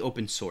like it to be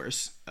open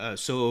source.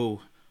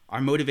 So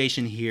our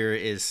motivation here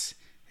is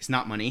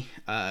not money.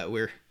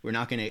 We're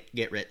not going to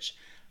get rich.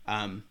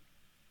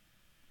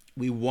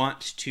 We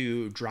want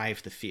to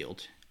drive the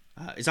field.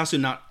 It's also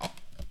not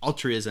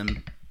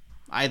altruism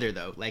either,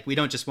 though. Like, we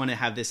don't just want to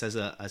have this as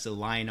a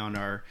line on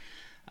our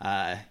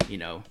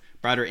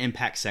broader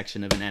impact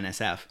section of an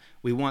NSF.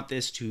 We want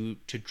this to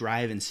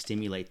drive and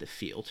stimulate the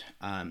field.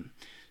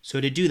 So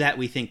to do that,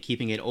 we think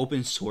keeping it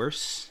open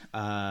source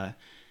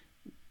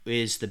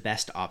is the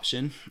best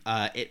option.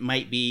 It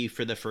might be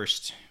for the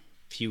first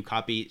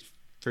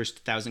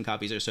 1,000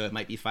 copies or so, it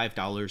might be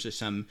 $5 or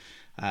some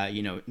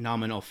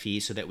nominal fee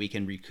so that we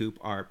can recoup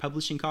our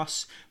publishing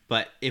costs.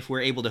 But if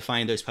we're able to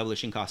find those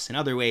publishing costs in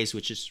other ways,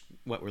 which is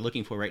what we're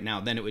looking for right now,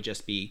 then it would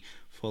just be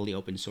fully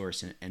open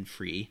source and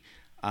free.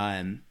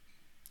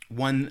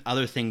 One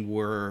other thing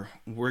we're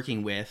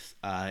working with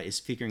is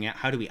figuring out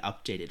how do we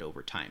update it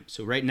over time.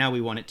 So right now we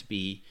want it to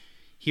be,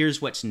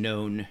 here's what's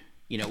known,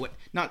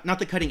 not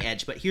the cutting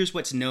edge, but here's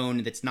what's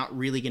known that's not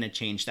really going to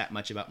change that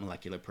much about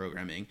molecular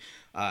programming,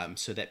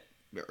 so that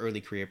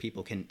early career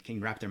people can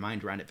wrap their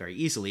mind around it very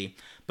easily.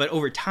 But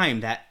over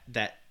time,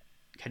 that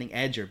cutting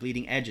edge or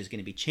bleeding edge is going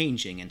to be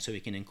changing, and so we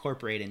can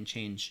incorporate and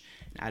change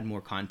and add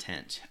more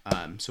content.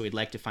 So we'd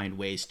like to find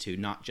ways to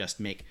not just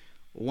make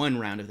one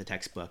round of the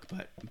textbook,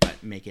 but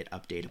make it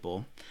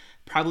updatable.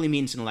 Probably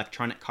means an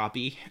electronic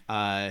copy,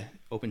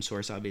 open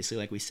source, obviously,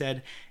 like we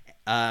said.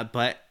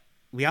 But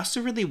we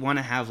also really want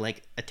to have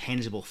like a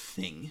tangible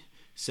thing.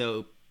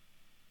 So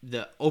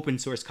the open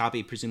source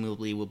copy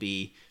presumably will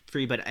be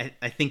free, but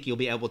I think you'll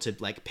be able to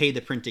like pay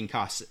the printing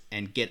costs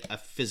and get a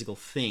physical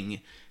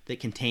thing that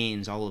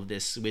contains all of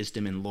this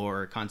wisdom and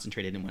lore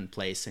concentrated in one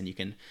place, and you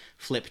can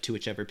flip to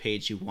whichever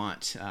page you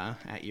want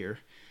at your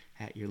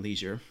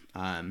leisure.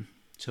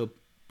 So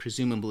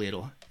presumably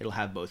it'll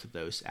have both of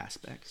those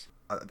aspects.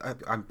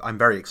 I'm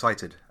very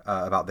excited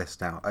about this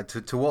now.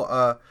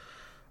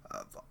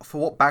 For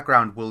what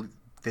background will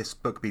this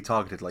book be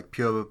targeted? Like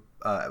pure,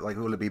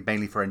 will it be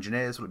mainly for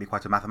engineers? Will it be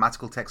quite a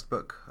mathematical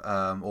textbook,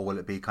 or will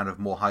it be kind of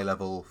more high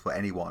level for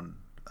anyone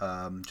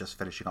just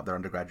finishing up their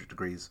undergraduate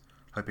degrees,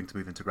 hoping to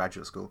move into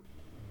graduate school?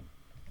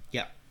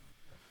 Yeah.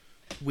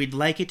 We'd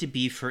like it to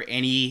be for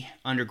any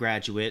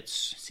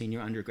undergraduates, senior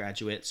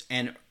undergraduates,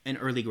 and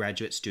early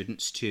graduate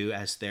students too,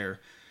 as they're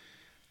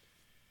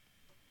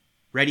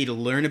ready to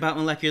learn about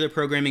molecular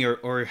programming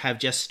or have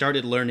just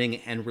started learning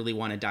and really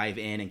want to dive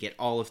in and get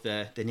all of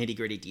the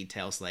nitty-gritty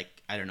details,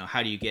 like, I don't know,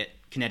 how do you get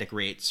kinetic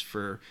rates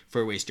for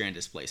four-way strand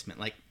displacement?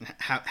 Like,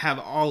 have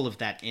all of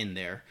that in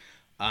there.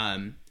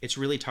 It's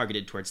really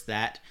targeted towards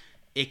that.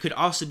 It could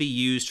also be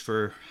used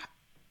for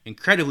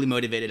incredibly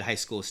motivated high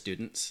school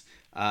students.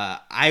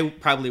 I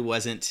probably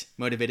wasn't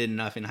motivated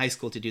enough in high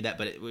school to do that,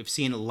 but we've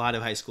seen a lot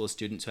of high school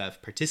students who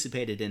have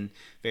participated in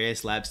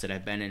various labs that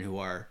I've been in who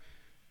are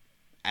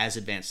as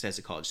advanced as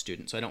a college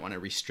student. So I don't want to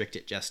restrict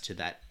it just to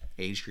that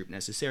age group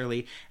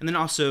necessarily. And then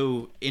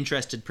also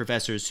interested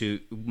professors who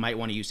might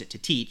want to use it to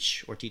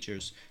teach, or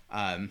teachers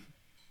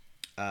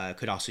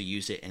could also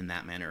use it in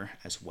that manner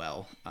as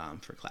well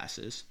for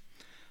classes.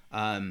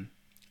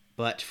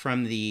 But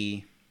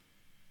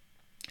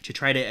to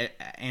try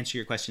to answer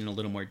your question in a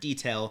little more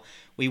detail,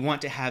 we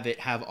want to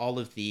have all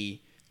of the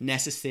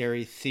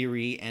necessary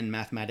theory and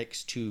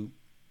mathematics to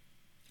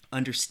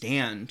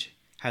understand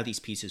how these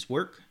pieces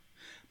work,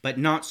 but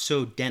not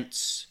so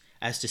dense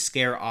as to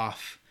scare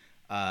off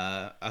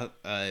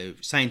a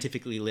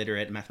scientifically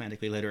literate,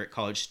 mathematically literate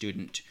college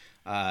student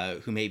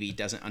who maybe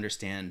doesn't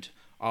understand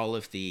all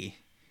of the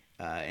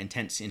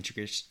intense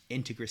intricacies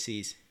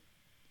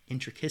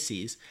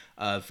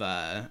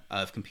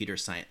of computer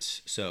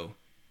science. So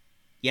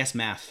yes,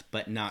 math,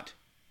 but not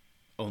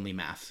only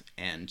math,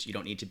 and you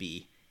don't need to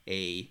be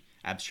a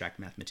abstract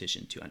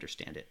mathematician to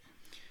understand it.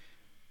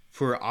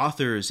 For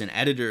authors and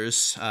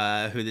editors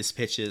who this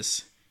pitch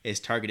is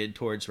targeted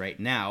towards right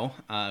now,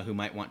 who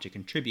might want to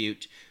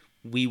contribute,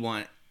 we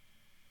want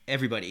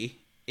everybody,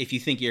 if you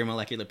think you're a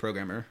molecular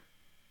programmer,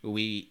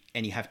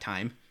 and you have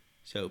time,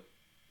 so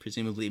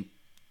presumably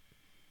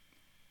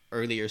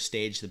earlier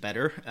stage the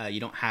better. You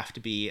don't have to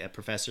be a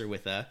professor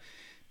with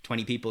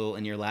 20 people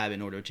in your lab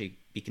in order to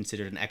be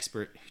considered an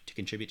expert to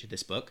contribute to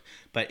this book.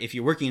 But if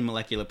you're working in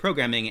molecular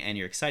programming and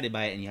you're excited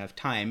by it and you have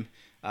time,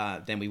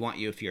 then we want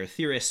you, if you're a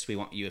theorist, we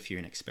want you if you're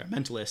an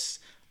experimentalist,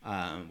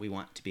 we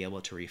want to be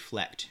able to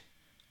reflect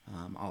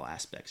all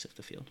aspects of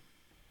the field.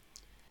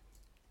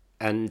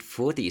 And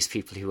for these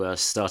people who are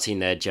starting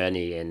their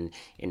journey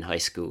in high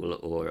school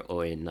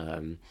or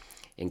in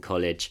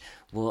college,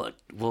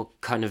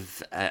 what kind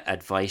of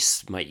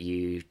advice might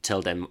you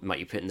tell them? Might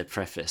you put in the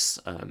preface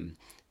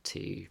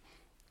to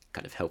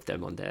kind of help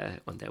them on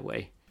their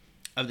way?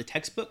 Of the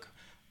textbook,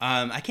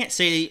 I can't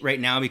say right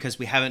now because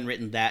we haven't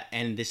written that,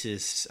 and this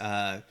is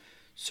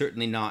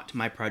certainly not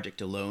my project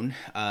alone.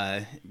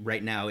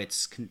 Right now,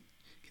 it's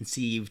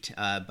conceived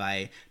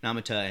by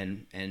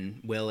Namita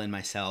and Will and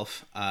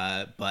myself,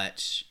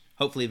 but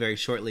hopefully very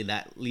shortly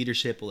that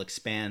leadership will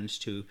expand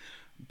to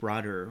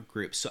broader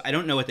groups. So I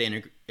don't know what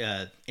the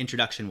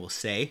introduction will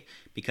say,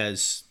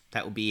 because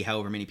that will be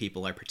however many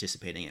people are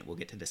participating. It will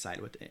get to decide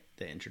what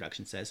the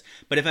introduction says.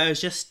 But if I was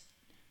just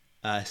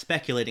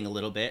speculating a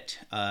little bit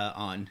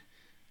on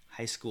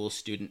high school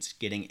students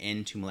getting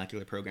into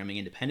molecular programming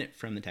independent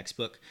from the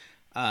textbook,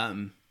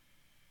 I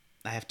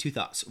have two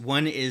thoughts.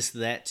 One is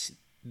that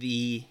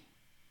the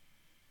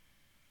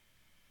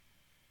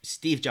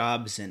Steve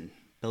Jobs and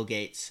Bill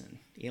Gates and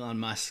Elon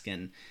Musk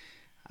and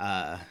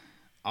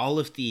all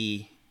of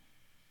the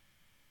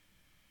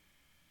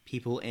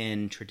people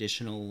in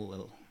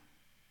traditional,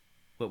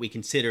 what we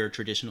consider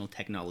traditional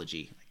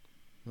technology, like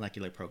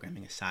molecular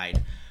programming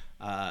aside,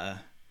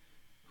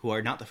 who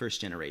are not the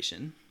first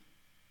generation,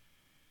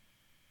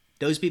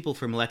 those people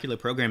for molecular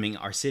programming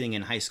are sitting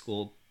in high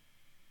school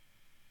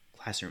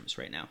classrooms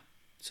right now.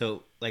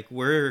 So like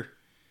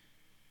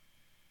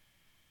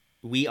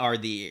we are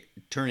the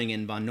Turing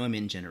and von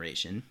Neumann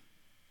generation,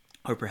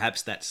 or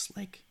perhaps that's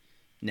like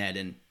Ned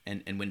and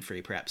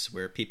Winfrey, perhaps,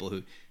 were people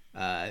who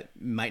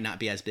might not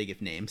be as big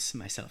of names,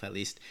 myself at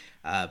least,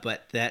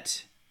 but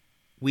that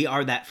we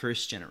are that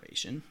first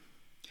generation.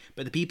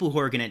 But the people who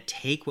are going to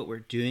take what we're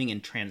doing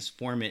and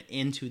transform it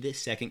into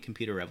this second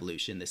computer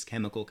revolution, this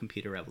chemical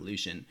computer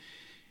revolution,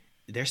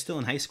 they're still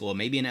in high school,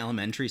 maybe in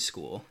elementary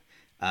school.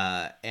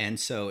 And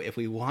so if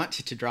we want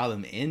to draw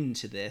them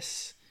into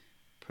this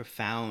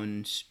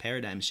profound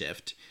paradigm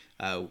shift,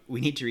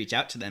 we need to reach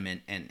out to them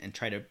and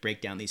try to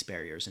break down these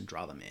barriers and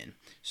draw them in.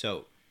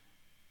 So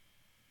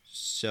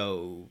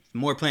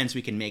more plans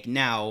we can make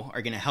now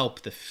are going to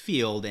help the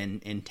field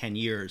in 10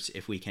 years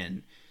if we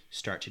can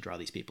start to draw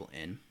these people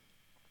in.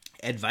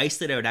 Advice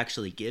that I would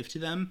actually give to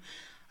them,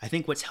 I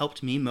think what's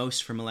helped me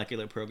most for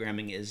molecular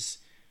programming is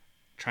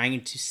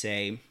trying to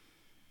say,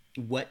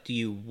 what do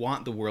you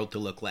want the world to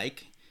look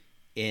like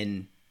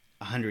in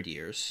 100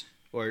 years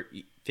or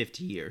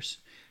 50 years?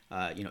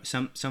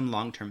 Some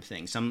long-term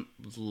thing, some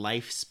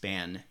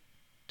lifespan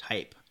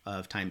type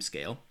of time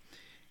scale,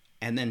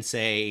 and then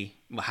say,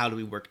 well, how do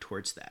we work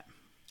towards that?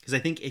 Because I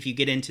think if you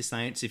get into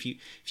science, if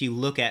you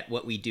look at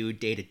what we do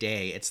day to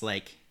day, it's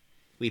like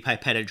we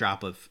pipette a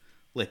drop of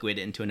liquid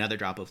into another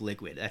drop of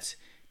liquid. That's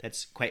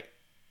quite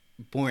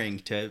boring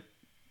to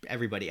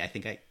everybody, I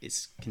think I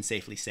can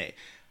safely say.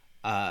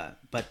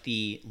 But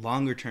the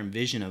longer term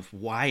vision of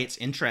why it's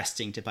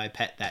interesting to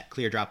pipette that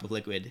clear drop of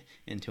liquid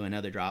into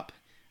another drop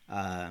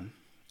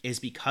is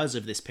because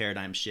of this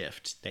paradigm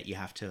shift that you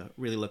have to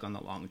really look on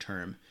the long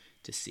term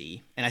to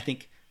see. And I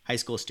think high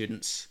school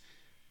students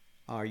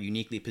are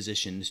uniquely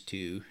positioned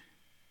to,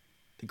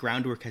 the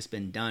groundwork has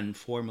been done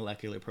for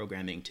molecular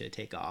programming to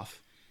take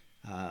off.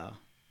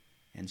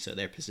 And so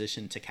they're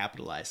positioned to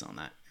capitalize on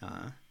that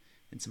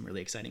in some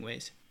really exciting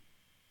ways.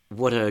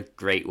 What a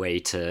great way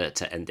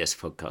to end this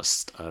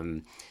podcast.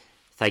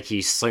 Thank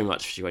you so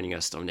much for joining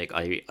us, Dominic.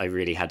 I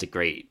really had a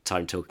great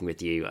time talking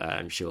with you.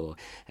 I'm sure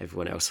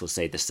everyone else will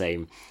say the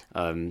same.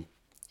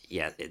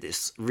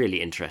 It's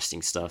really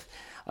interesting stuff.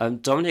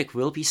 Dominic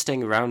will be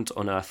staying around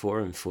on our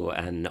forum for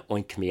an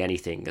Oink Me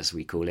Anything, as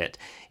we call it,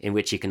 in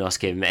which you can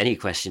ask him any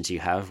questions you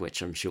have,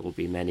 which I'm sure will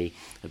be many,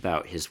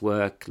 about his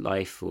work,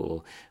 life,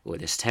 or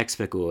this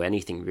textbook, or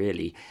anything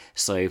really.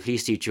 So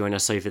please do join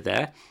us over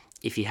there.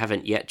 If you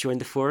haven't yet joined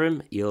the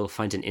forum, you'll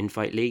find an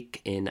invite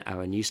link in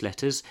our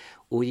newsletters,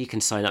 or you can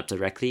sign up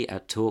directly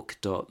at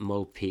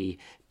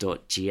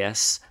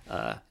talk.molpi.gs,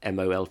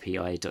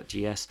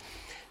 molpi.gs.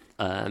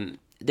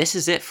 This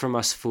is it from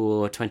us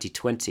for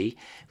 2020.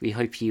 We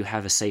hope you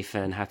have a safe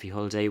and happy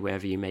holiday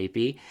wherever you may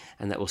be,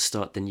 and that we'll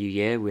start the new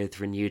year with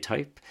renewed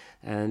hope.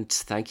 And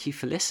thank you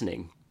for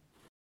listening.